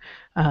do,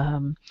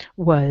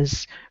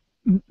 was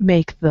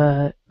make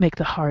the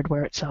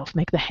hardware itself,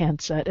 make the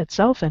handset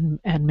itself, and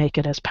make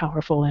it as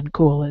powerful and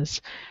cool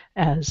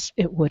as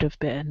it would have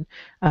been.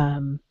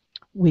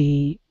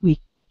 We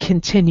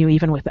continue,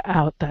 even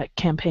without that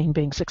campaign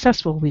being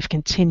successful, we've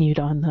continued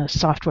on the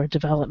software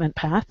development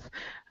path,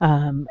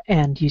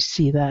 and you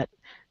see that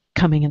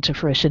coming into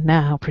fruition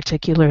now,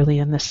 particularly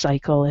in this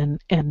cycle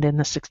and in the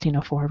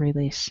 1604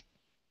 release.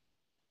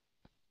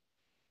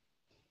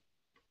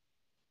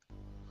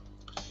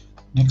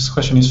 Next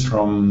question is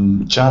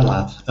from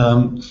Jalad.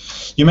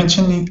 You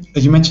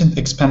mentioned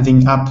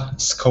expanding app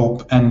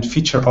scope and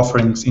feature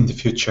offerings in the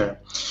future.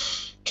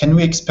 Can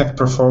we expect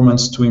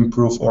performance to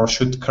improve, or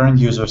should current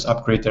users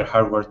upgrade their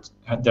hardware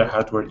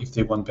if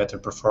they want better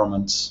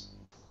performance?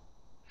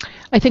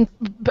 I think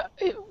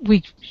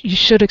you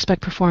should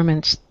expect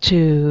performance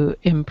to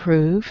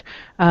improve.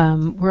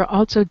 We're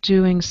also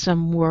doing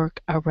some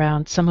work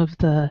around some of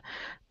the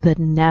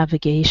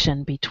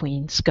navigation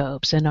between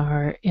scopes. In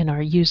our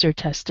user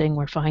testing,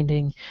 we're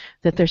finding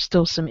that there's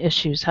still some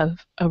issues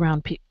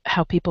around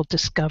how people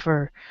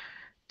discover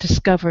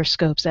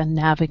scopes and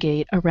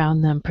navigate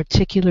around them,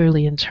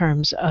 particularly in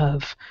terms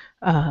of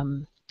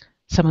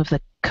some of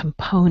the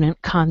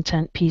component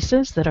content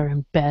pieces that are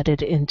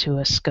embedded into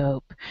a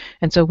scope.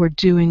 And so we're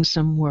doing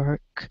some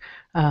work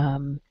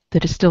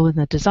that is still in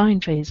the design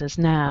phases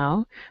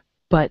now,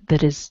 but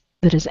that is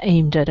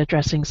aimed at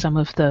addressing some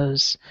of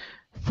those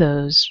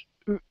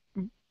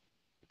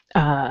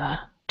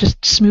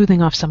just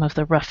smoothing off some of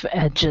the rough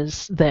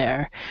edges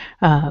there.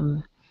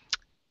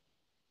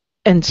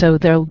 And so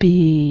there'll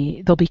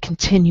be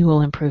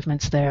continual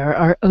improvements there.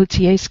 Our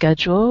OTA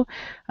schedule,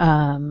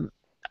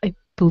 I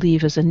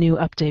believe, is a new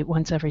update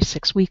once every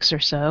 6 weeks or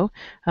so,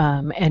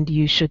 and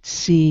you should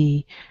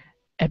see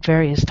at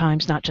various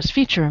times not just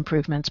feature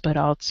improvements, but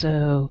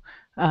also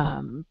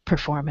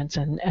performance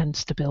and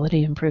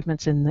stability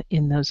improvements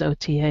in those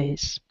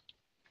OTAs.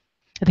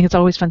 I think it's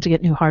always fun to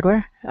get new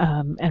hardware,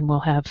 and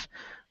we'll have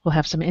we'll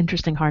have some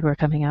interesting hardware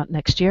coming out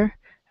next year,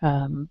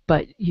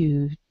 but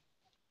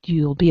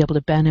you'll be able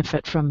to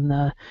benefit from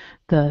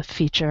the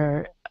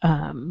feature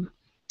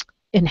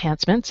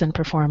enhancements and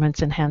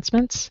performance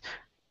enhancements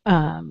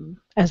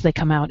as they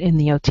come out in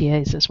the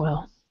OTAs as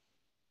well.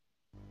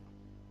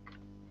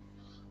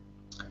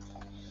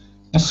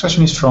 Next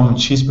question is from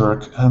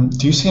Cheeseburg.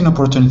 Do you see an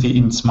opportunity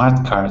in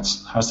smart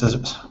cards?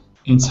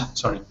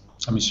 Sorry,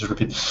 let me just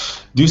repeat.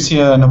 Do you see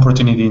an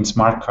opportunity in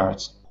smart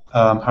cards?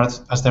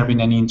 Has there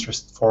been any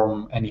interest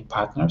from any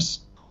partners?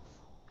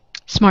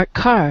 Smart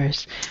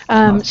cars.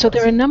 So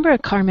there are a number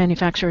of car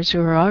manufacturers who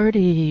are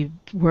already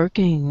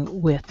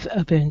working with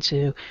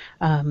Ubuntu.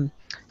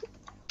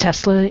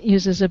 Tesla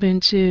uses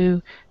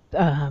Ubuntu.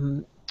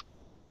 There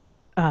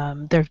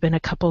have been a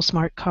couple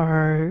smart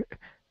cars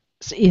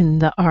in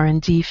the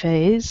R&D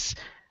phase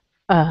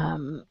that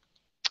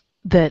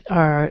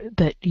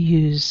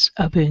use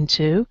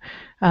Ubuntu,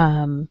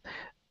 and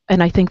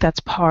I think that's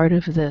part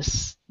of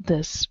this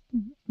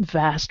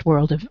vast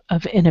world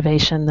of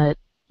innovation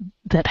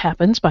that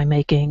happens by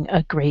making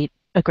a great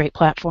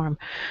platform.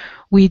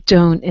 We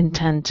don't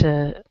intend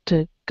to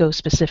go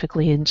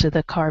specifically into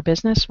the car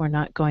business. We're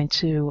not going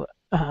to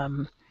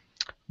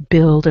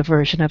build a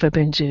version of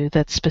Ubuntu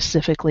that's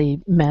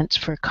specifically meant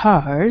for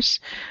cars,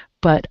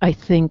 but I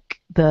think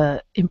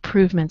the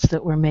improvements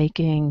that we're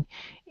making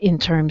in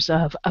terms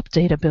of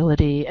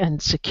updatability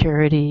and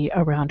security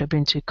around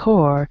Ubuntu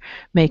Core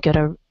make it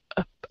a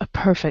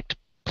perfect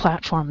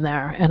platform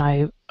there, and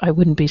I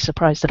wouldn't be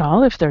surprised at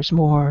all if there's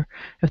more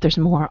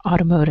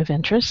automotive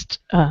interest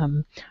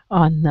on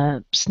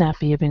the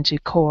snappy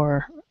Ubuntu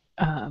Core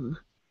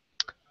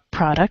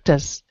product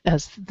as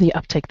the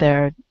uptake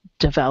there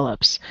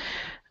develops.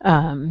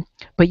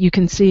 But you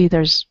can see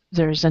there's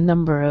a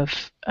number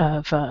of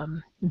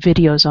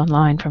videos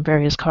online from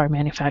various car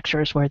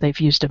manufacturers where they've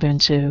used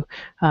Ubuntu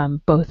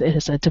both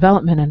as a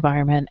development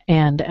environment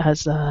and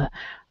as a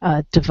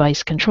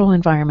device control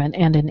environment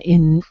and an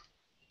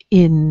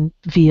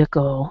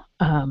in-vehicle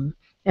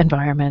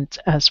environment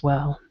as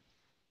well.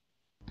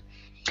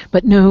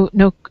 But no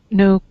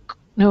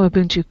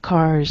Ubuntu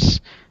cars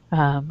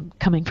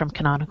coming from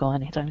Canonical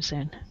anytime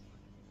soon.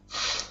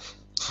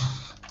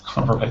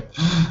 All right.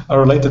 A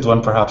related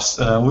one, perhaps.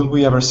 Will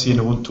we ever see an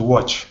Ubuntu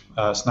watch,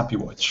 Snappy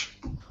Watch?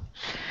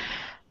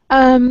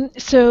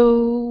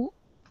 So,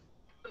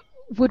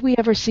 would we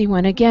ever see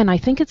one again? I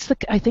think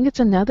it's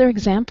another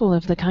example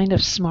of the kind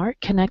of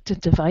smart connected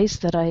device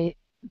that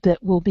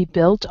will be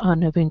built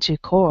on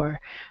Ubuntu Core.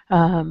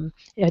 I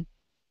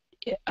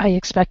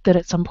expect that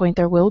at some point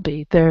there will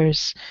be.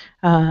 There's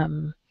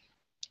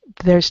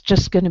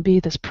just going to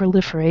be this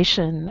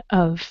proliferation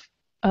of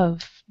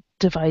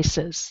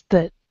devices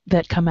that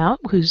come out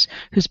whose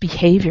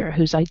behavior,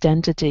 whose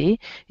identity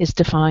is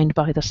defined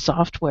by the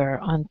software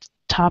on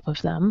top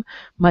of them,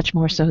 much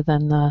more so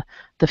than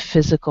the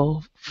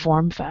physical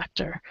form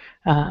factor.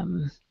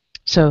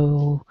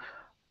 So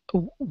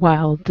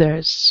while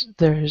there's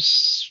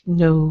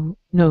no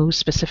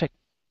specific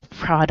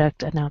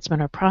product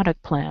announcement or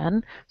product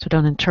plan, so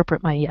don't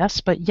interpret my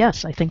yes, but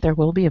yes, I think there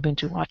will be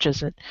Ubuntu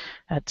watches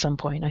at some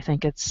point. I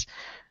think it's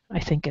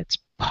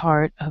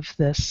part of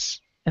this,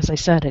 as I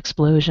said,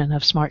 explosion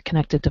of smart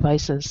connected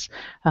devices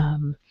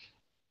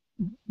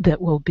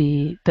that will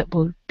be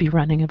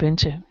running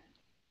Ubuntu.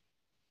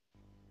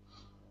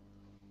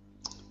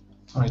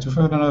 All right, we've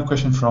got another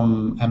question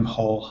from M.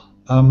 Hall.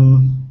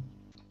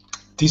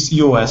 This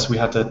EOS, we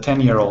had a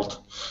 10-year-old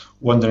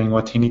wondering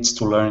what he needs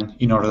to learn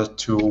in order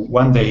to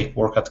one day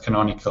work at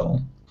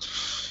Canonical.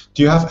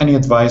 Do you have any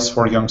advice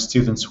for young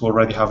students who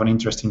already have an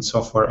interest in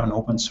software and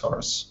open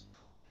source?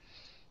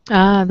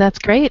 That's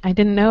great. I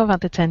didn't know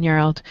about the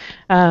 10-year-old.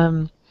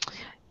 I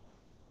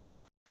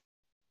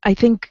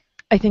think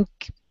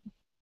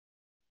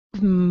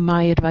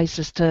my advice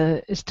is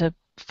to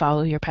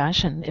follow your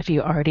passion. If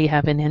you already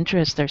have an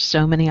interest, there's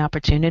so many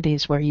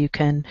opportunities where you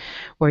can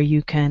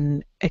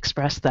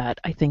express that.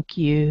 I think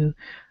you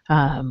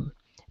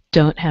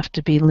don't have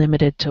to be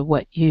limited to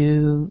what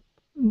you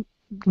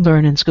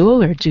learn in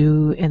school or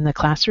do in the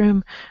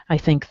classroom. I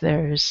think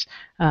there's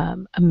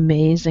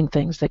amazing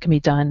things that can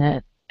be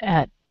done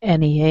at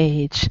any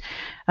age.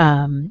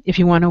 If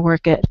you want to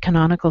work at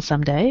Canonical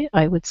someday,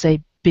 I would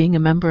say being a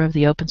member of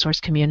the open source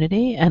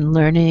community and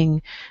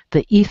learning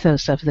the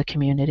ethos of the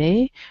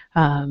community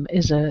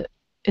is a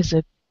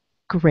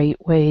great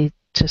way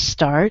to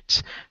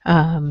start.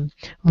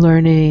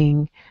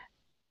 Learning,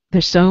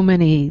 there's so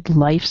many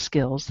life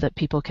skills that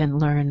people can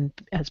learn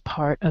as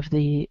part of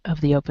the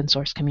open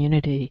source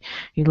community.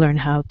 You learn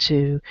how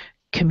to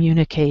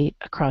communicate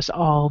across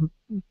all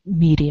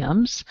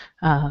mediums,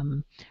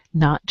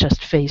 not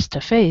just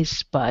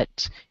face-to-face,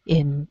 but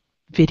in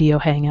video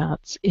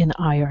hangouts, in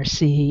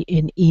IRC,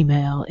 in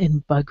email, in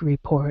bug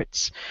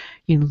reports.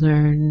 You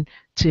learn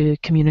to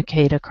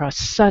communicate across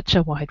such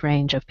a wide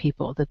range of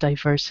people. The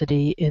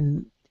diversity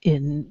in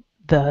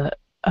the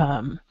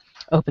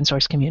open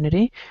source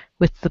community,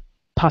 with the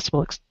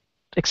possible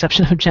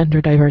exception of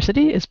gender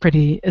diversity, is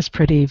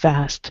pretty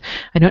vast.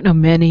 I don't know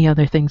many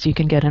other things you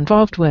can get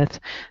involved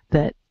with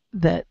that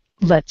that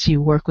lets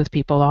you work with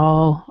people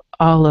all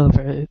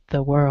over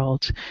the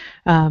world,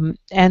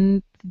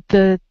 and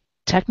the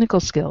technical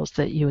skills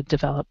that you would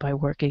develop by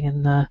working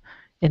in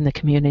the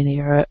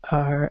community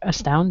are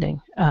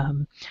astounding.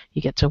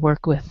 You get to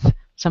work with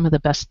some of the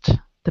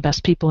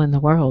best people in the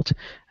world,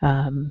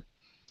 and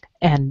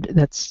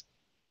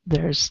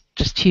there's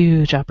just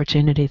huge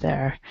opportunity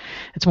there.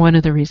 It's one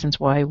of the reasons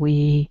why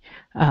we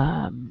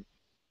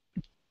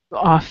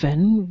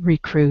often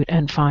recruit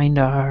and find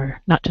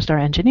not just our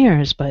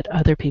engineers, but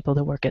other people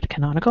that work at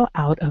Canonical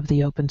out of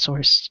the open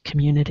source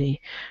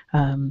community.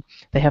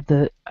 They have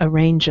a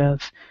range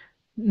of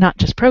not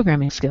just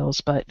programming skills,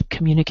 but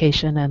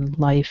communication and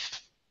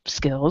life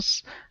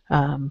skills,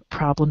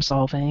 problem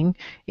solving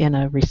in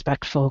a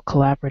respectful,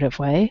 collaborative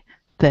way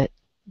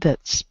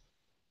that's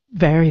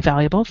very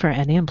valuable for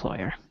any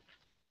employer.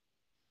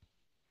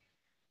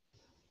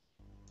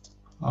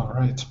 All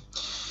right.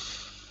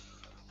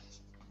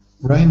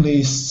 Ryan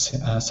Lee's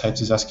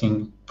site is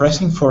asking,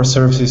 pricing for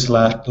services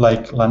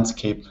like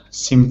Landscape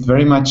seemed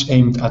very much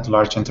aimed at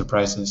large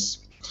enterprises.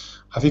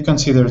 Have you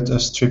considered a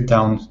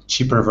stripped-down,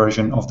 cheaper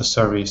version of the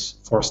service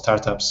for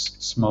startups,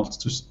 small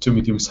to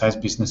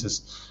medium-sized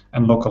businesses,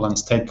 and local and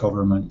state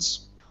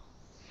governments?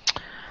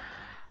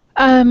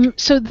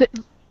 So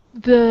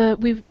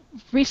we've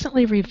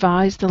recently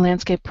revised the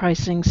landscape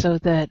pricing so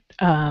that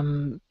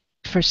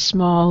for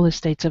small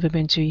estates of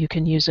Ubuntu, you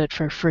can use it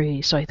for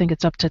free. So I think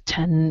it's up to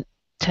 10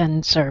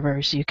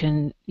 servers. You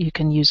can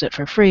use it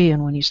for free,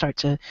 and when you start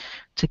to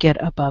get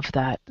above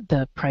that,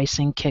 the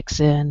pricing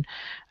kicks in.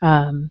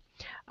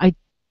 I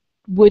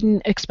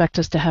wouldn't expect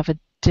us to have a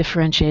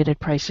differentiated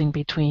pricing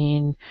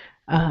between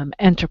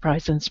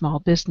enterprise and small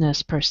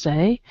business per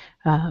se,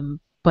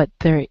 but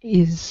there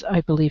is,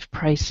 I believe,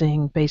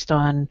 pricing based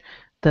on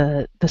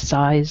the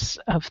size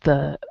of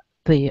the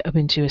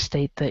Ubuntu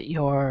estate that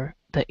you're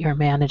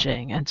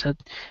managing, and so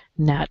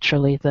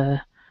naturally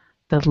the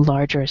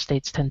larger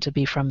estates tend to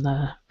be from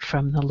the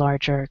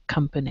larger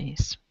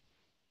companies.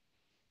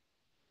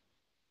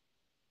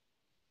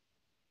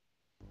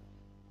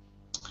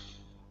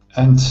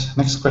 And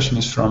next question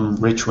is from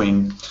Rich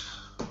Wing.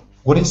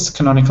 What is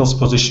Canonical's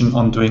position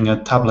on doing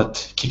a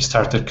tablet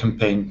Kickstarter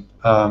campaign?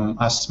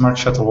 As Mark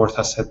Shuttleworth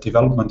has said,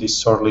 development is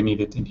sorely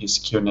needed in his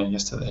Q&A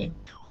yesterday.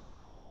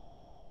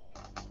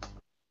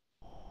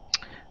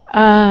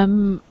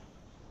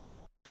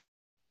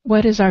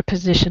 What is our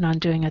position on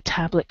doing a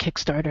tablet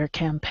Kickstarter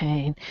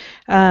campaign?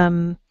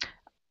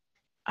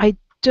 I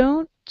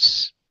don't.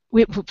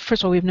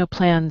 First of all, we have no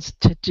plans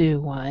to do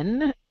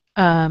one.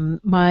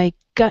 My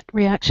gut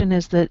reaction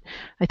is that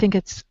I think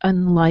it's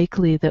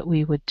unlikely that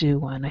we would do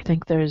one. I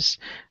think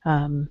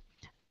I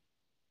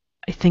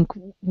think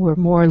we're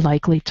more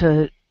likely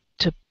to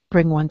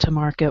bring one to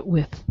market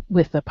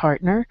with a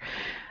partner.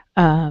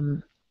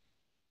 But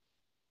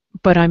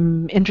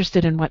I'm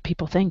interested in what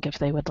people think, if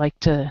they would like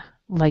to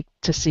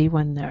see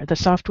one there. The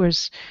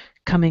software's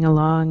coming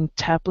along.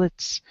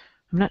 Tablets,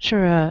 I'm not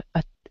sure a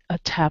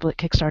tablet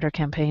Kickstarter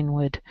campaign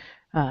would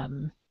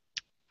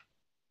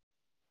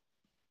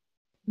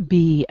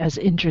be as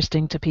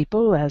interesting to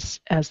people as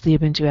the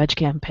Ubuntu Edge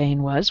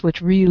campaign was,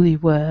 which really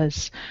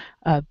was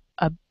a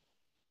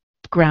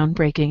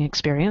groundbreaking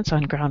experience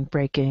on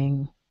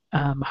groundbreaking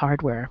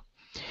hardware.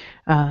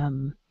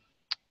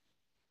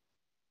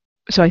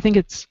 So I think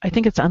it's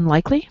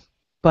unlikely,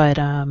 but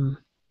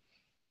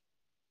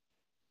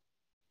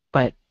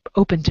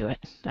open to it,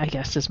 I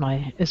guess, is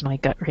my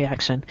gut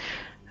reaction.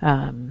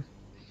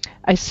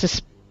 I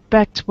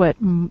suspect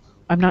I'm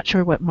not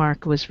sure what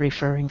Mark was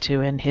referring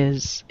to in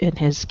his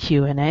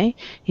Q&A.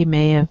 He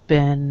may have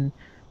been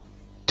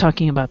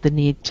talking about the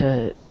need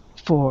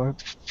for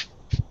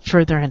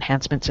further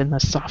enhancements in the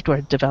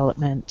software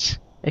development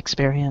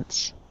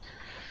experience.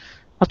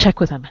 I'll check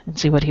with him and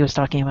see what he was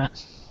talking about.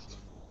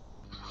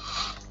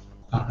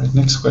 All right,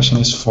 next question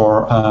is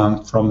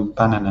from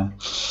Banana.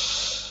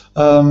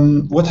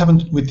 What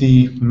happened with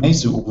the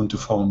Meizu Ubuntu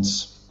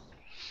phones?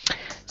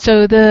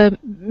 So the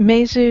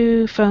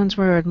Meizu phones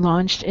were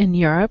launched in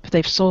Europe.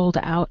 They've sold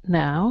out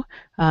now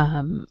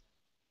in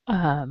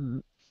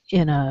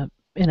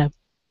a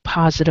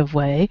positive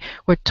way.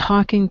 We're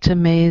talking to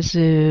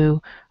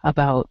Meizu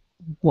about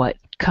what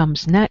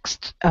comes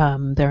next.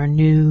 There are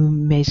new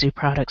Meizu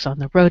products on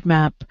the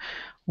roadmap.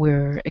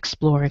 We're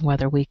exploring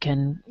whether we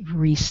can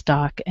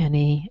restock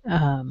any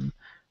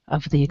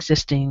of the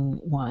existing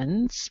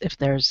ones, if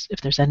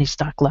there's any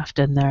stock left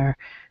in their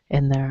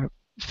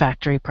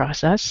factory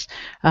process.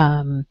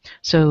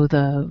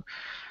 So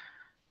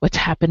what's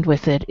happened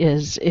with it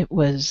is it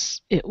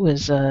was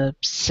a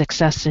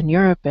success in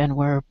Europe, and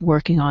we're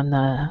working on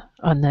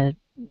the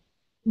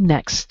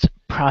next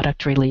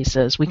product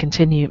releases. We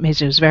continue.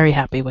 Meizu is very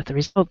happy with the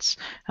results.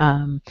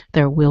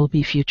 There will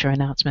be future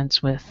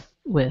announcements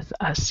with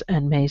us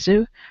and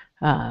Meizu,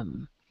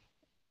 and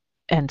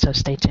so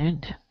stay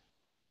tuned.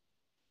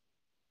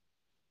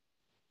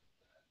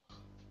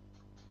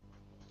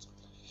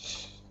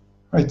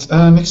 Right.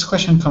 Next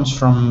question comes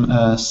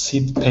from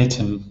Sid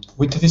Payton.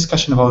 with the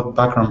discussion about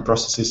background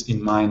processes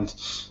in mind,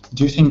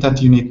 do you think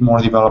that you need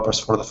more developers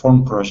for the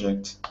phone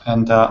project?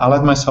 And I'll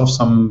add myself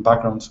some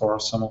background for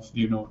some of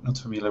you not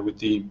familiar with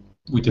the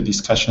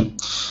discussion.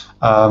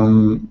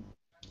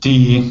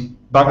 The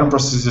background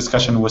processes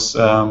discussion was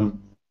a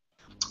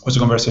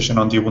conversation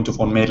on the Ubuntu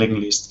phone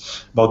mailing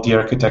list about the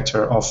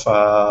architecture of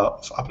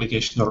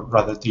applications, or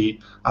rather the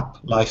app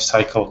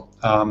lifecycle,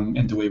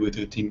 and the way we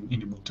do it in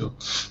Ubuntu.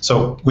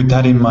 So with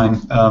that in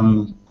mind,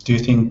 do you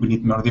think we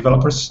need more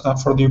developers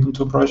for the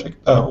Ubuntu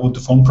project, Ubuntu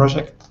phone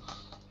project?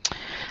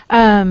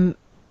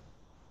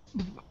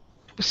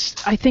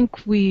 I think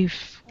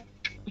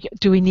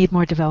do we need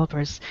more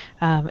developers?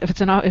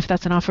 If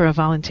that's an offer of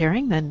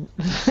volunteering, then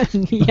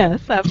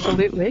yes,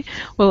 absolutely.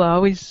 We'll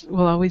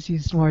always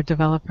use more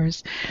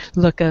developers.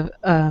 Look,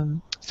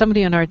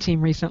 somebody on our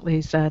team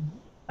recently said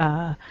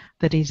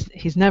that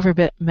he's never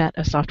met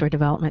a software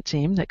development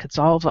team that could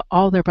solve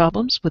all their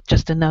problems with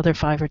just another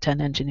 5 or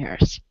 10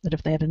 engineers. That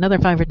if they had another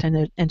 5 or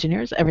 10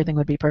 engineers, everything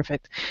would be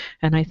perfect.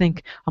 And I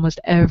think almost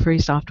every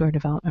software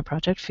development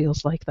project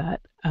feels like that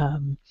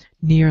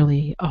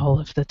nearly all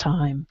of the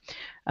time.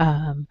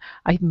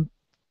 I'm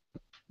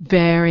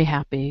very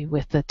happy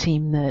with the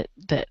team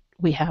that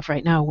we have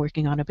right now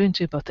working on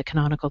Ubuntu, both the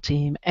Canonical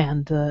team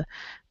and the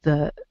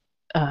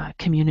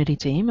community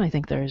team. I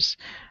think there's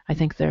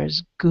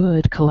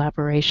good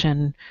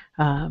collaboration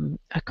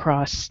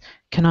across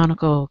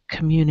Canonical,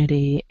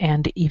 community,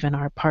 and even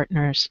our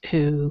partners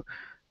who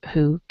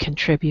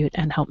contribute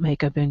and help make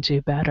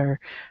Ubuntu better.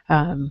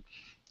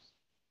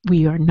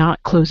 We are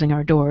not closing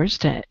our doors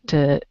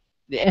to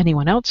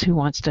anyone else who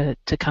wants to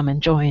come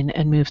and join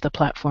and move the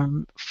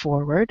platform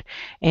forward.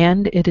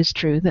 And it is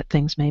true that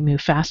things may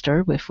move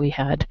faster if we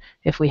had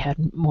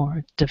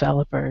more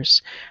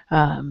developers.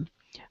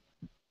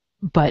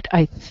 But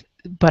I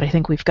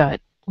think we've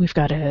got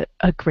a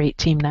great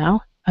team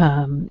now,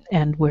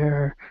 and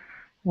we're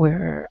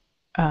while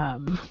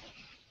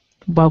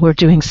we're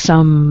doing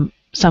some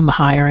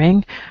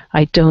hiring,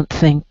 I don't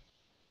think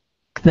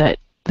that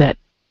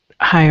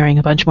hiring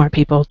a bunch more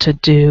people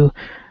to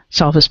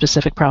solve a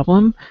specific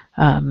problem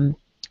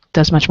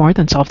does much more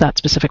than solve that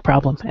specific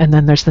problem. And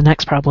then there's the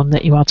next problem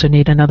that you also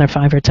need another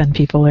 5 or 10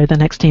 people, or the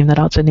next team that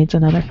also needs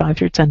another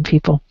 5 or 10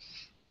 people.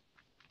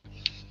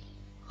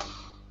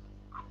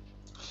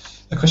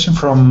 A question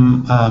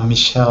from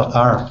Michelle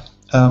R.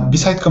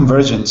 Beside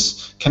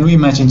convergence, can we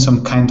imagine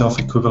some kind of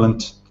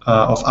equivalent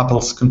of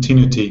Apple's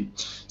continuity,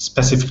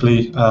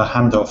 specifically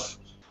handoff,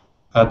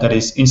 that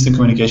is instant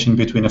communication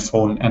between a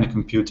phone and a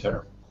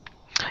computer?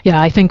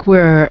 Yeah, I think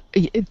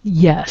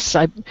yes.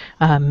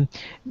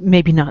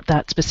 Maybe not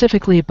that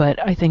specifically, but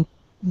I think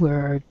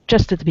we're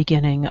just at the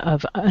beginning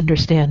of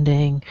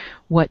understanding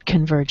what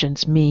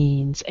convergence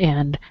means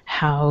and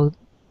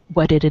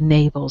what it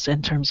enables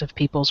in terms of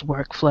people's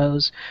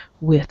workflows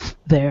with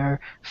their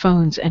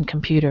phones and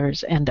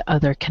computers and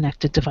other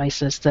connected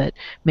devices that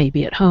may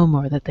be at home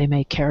or that they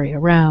may carry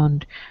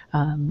around.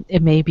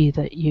 It may be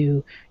that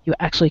you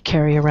actually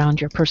carry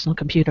around your personal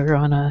computer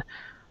on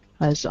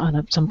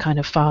some kind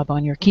of fob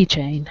on your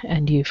keychain,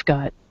 and you've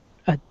got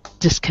a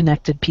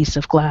disconnected piece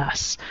of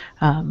glass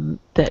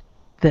that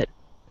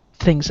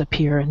things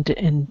appear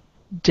in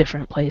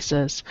different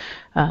places.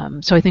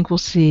 So I think we'll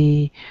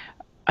see.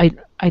 I'm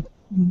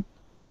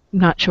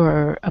not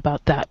sure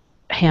about that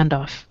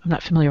handoff. I'm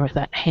not familiar with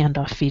that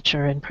handoff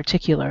feature in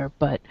particular,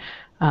 but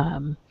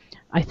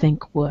I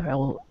think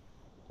we'll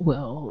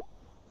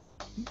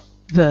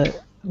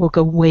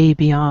go way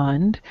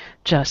beyond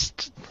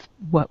just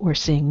what we're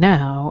seeing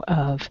now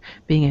of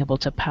being able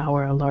to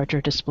power a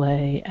larger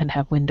display and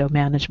have window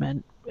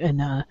management in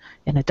a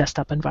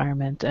desktop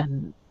environment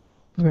and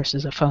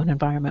versus a phone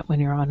environment when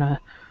you're on a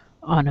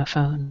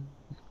phone.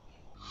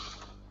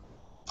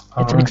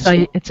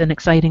 It's an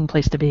exciting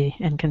place to be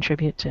and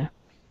contribute to.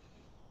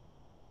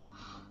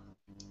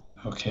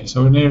 Okay,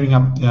 so we're nearing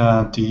up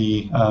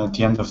the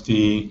end of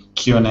the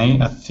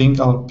Q&A. I think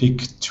I'll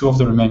pick 2 of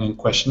the remaining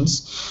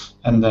questions,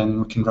 and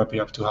then we can wrap it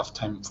up to have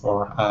time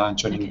for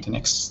joining the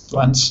next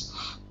ones.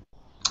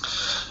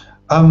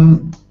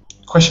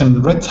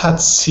 Question: Red Hat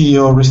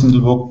CEO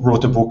recently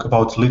wrote a book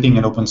about leading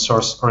an open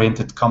source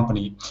oriented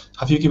company.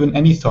 Have you given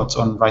any thoughts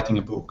on writing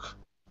a book?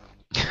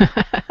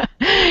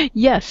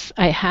 Yes,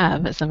 I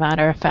have, as a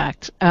matter of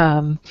fact,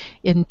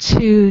 in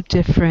 2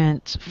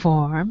 different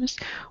forms.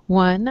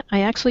 One,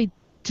 I actually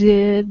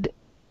did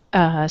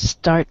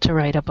start to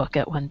write a book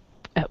at one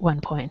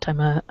point. I'm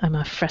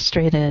a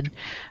frustrated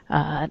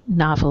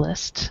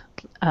novelist.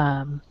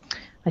 I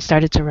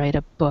started to write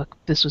a book.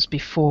 This was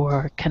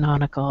before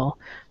Canonical,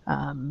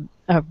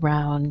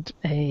 around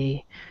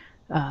a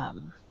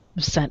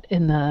set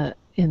in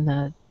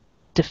the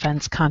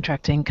defense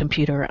contracting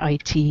computer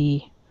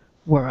IT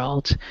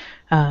world,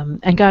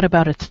 and got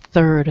about a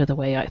third of the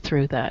way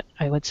through that,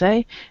 I would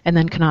say, and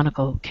then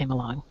Canonical came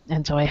along,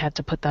 and so I had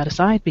to put that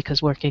aside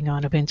because working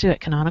on Ubuntu at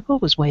Canonical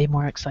was way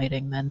more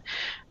exciting than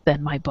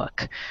my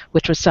book,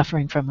 which was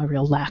suffering from a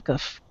real lack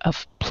of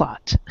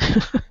plot.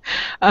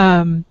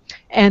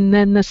 And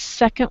then the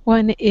second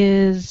one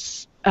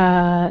is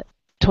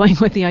toying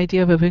with the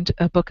idea of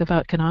a book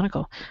about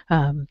Canonical.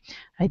 I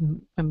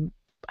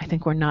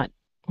think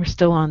we're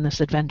still on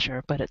this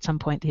adventure, but at some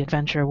point the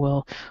adventure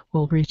will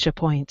reach a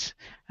point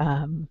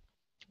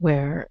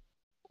where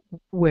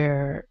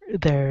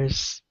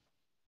there's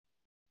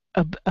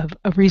a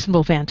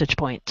reasonable vantage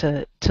point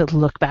to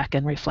look back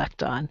and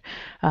reflect on,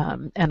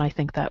 and I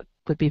think that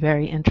would be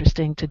very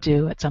interesting to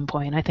do at some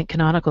point. I think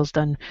Canonical's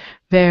done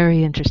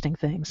very interesting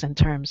things in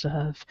terms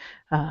of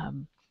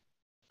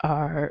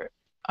our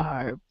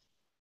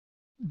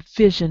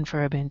vision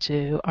for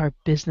Ubuntu, our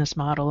business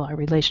model, our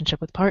relationship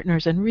with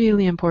partners, and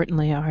really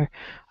importantly, our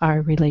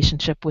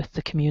relationship with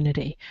the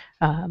community,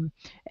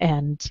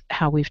 and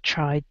how we've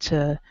tried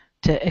to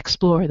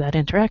explore that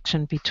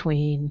interaction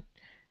between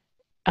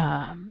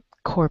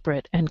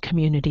corporate and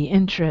community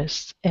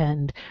interests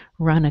and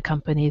run a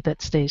company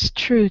that stays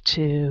true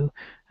to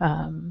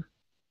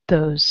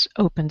those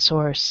open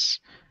source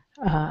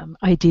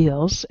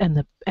ideals and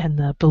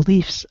the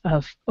beliefs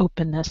of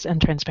openness and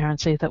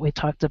transparency that we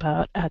talked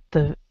about at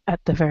the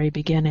very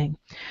beginning.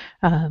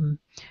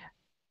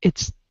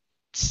 It's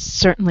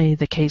certainly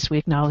the case we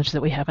acknowledge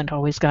that we haven't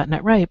always gotten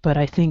it right, but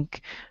I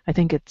think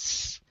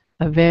it's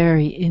a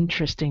very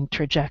interesting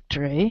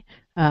trajectory,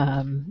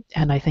 and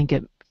I think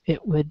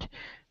it would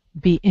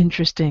be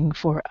interesting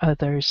for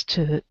others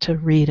to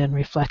read and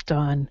reflect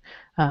on,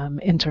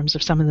 in terms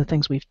of some of the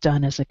things we've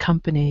done as a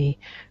company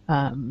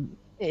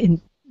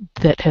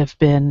that have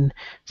been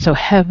so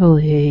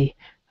heavily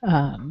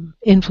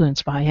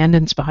influenced by and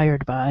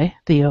inspired by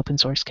the open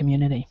source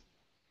community.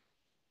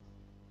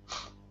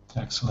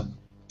 Excellent.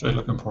 Really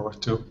looking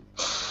forward to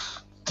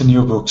the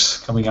new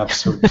books coming up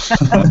soon.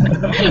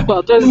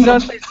 Well, don't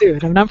please do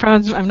it. I'm not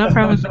promising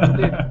to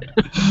do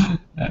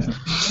it.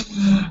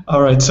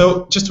 All right.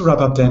 So just to wrap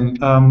up, then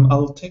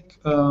I'll take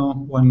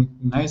one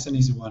nice and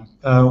easy one.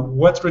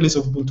 What release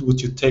of Ubuntu would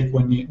you take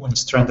when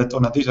stranded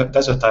on a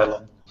desert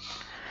island?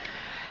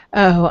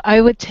 Oh,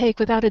 I would take,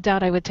 without a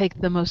doubt, I would take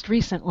the most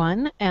recent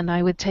one, and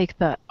I would take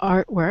the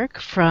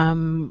artwork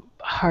from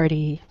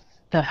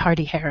the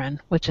Hardy Heron,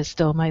 which is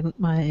still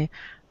my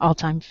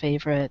all-time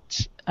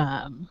favorite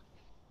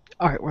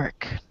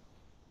artwork.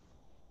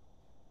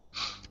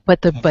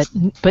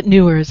 But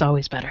newer is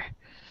always better.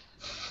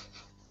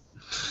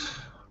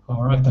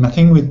 All right, and I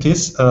think with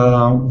this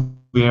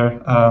we're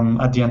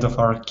at the end of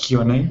our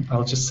Q&A.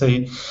 I'll just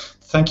say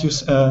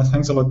thanks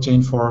a lot,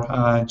 Jane, for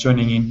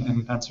joining in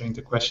and answering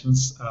the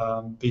questions,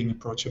 being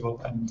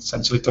approachable, and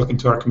essentially talking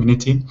to our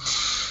community.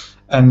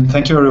 And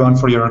thank you, everyone,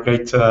 for your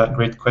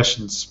great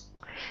questions.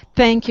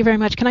 Thank you very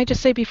much. Can I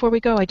just say before we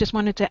go, I just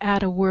wanted to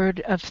add a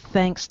word of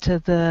thanks to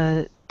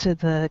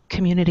the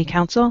Community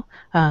Council,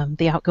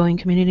 the outgoing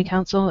Community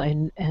Council,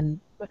 and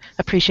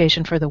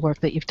appreciation for the work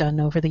that you've done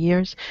over the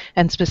years,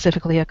 and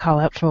specifically a call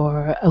out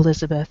for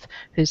Elizabeth,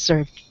 who's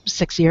served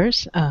 6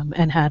 years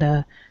and had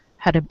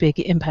a big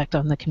impact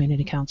on the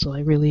Community Council. I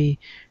really,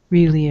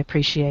 really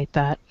appreciate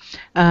that.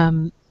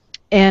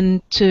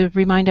 And to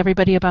remind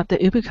everybody about the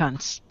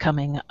UbuCons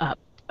coming up,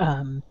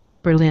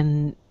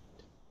 Orlando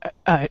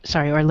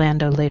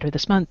later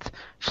this month,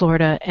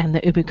 Florida, and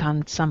the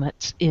UbuCon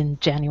Summit in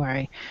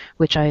January,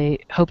 which I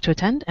hope to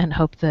attend and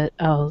hope that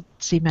I'll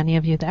see many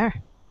of you there.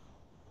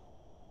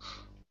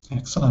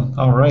 Excellent.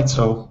 All right,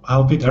 so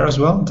I'll be there as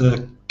well.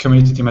 The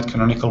community team at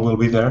Canonical will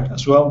be there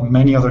as well.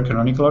 Many other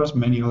Canonicalers,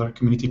 many other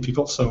community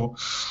people, so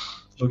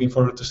looking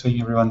forward to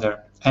seeing everyone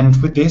there.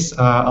 And with this,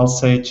 I'll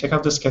say check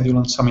out the schedule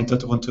on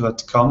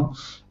summit.ubuntu.com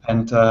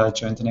and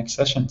join the next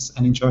sessions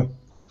and enjoy.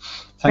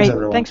 Thanks, Great.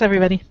 everyone. Thanks,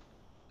 everybody.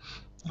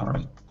 All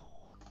right.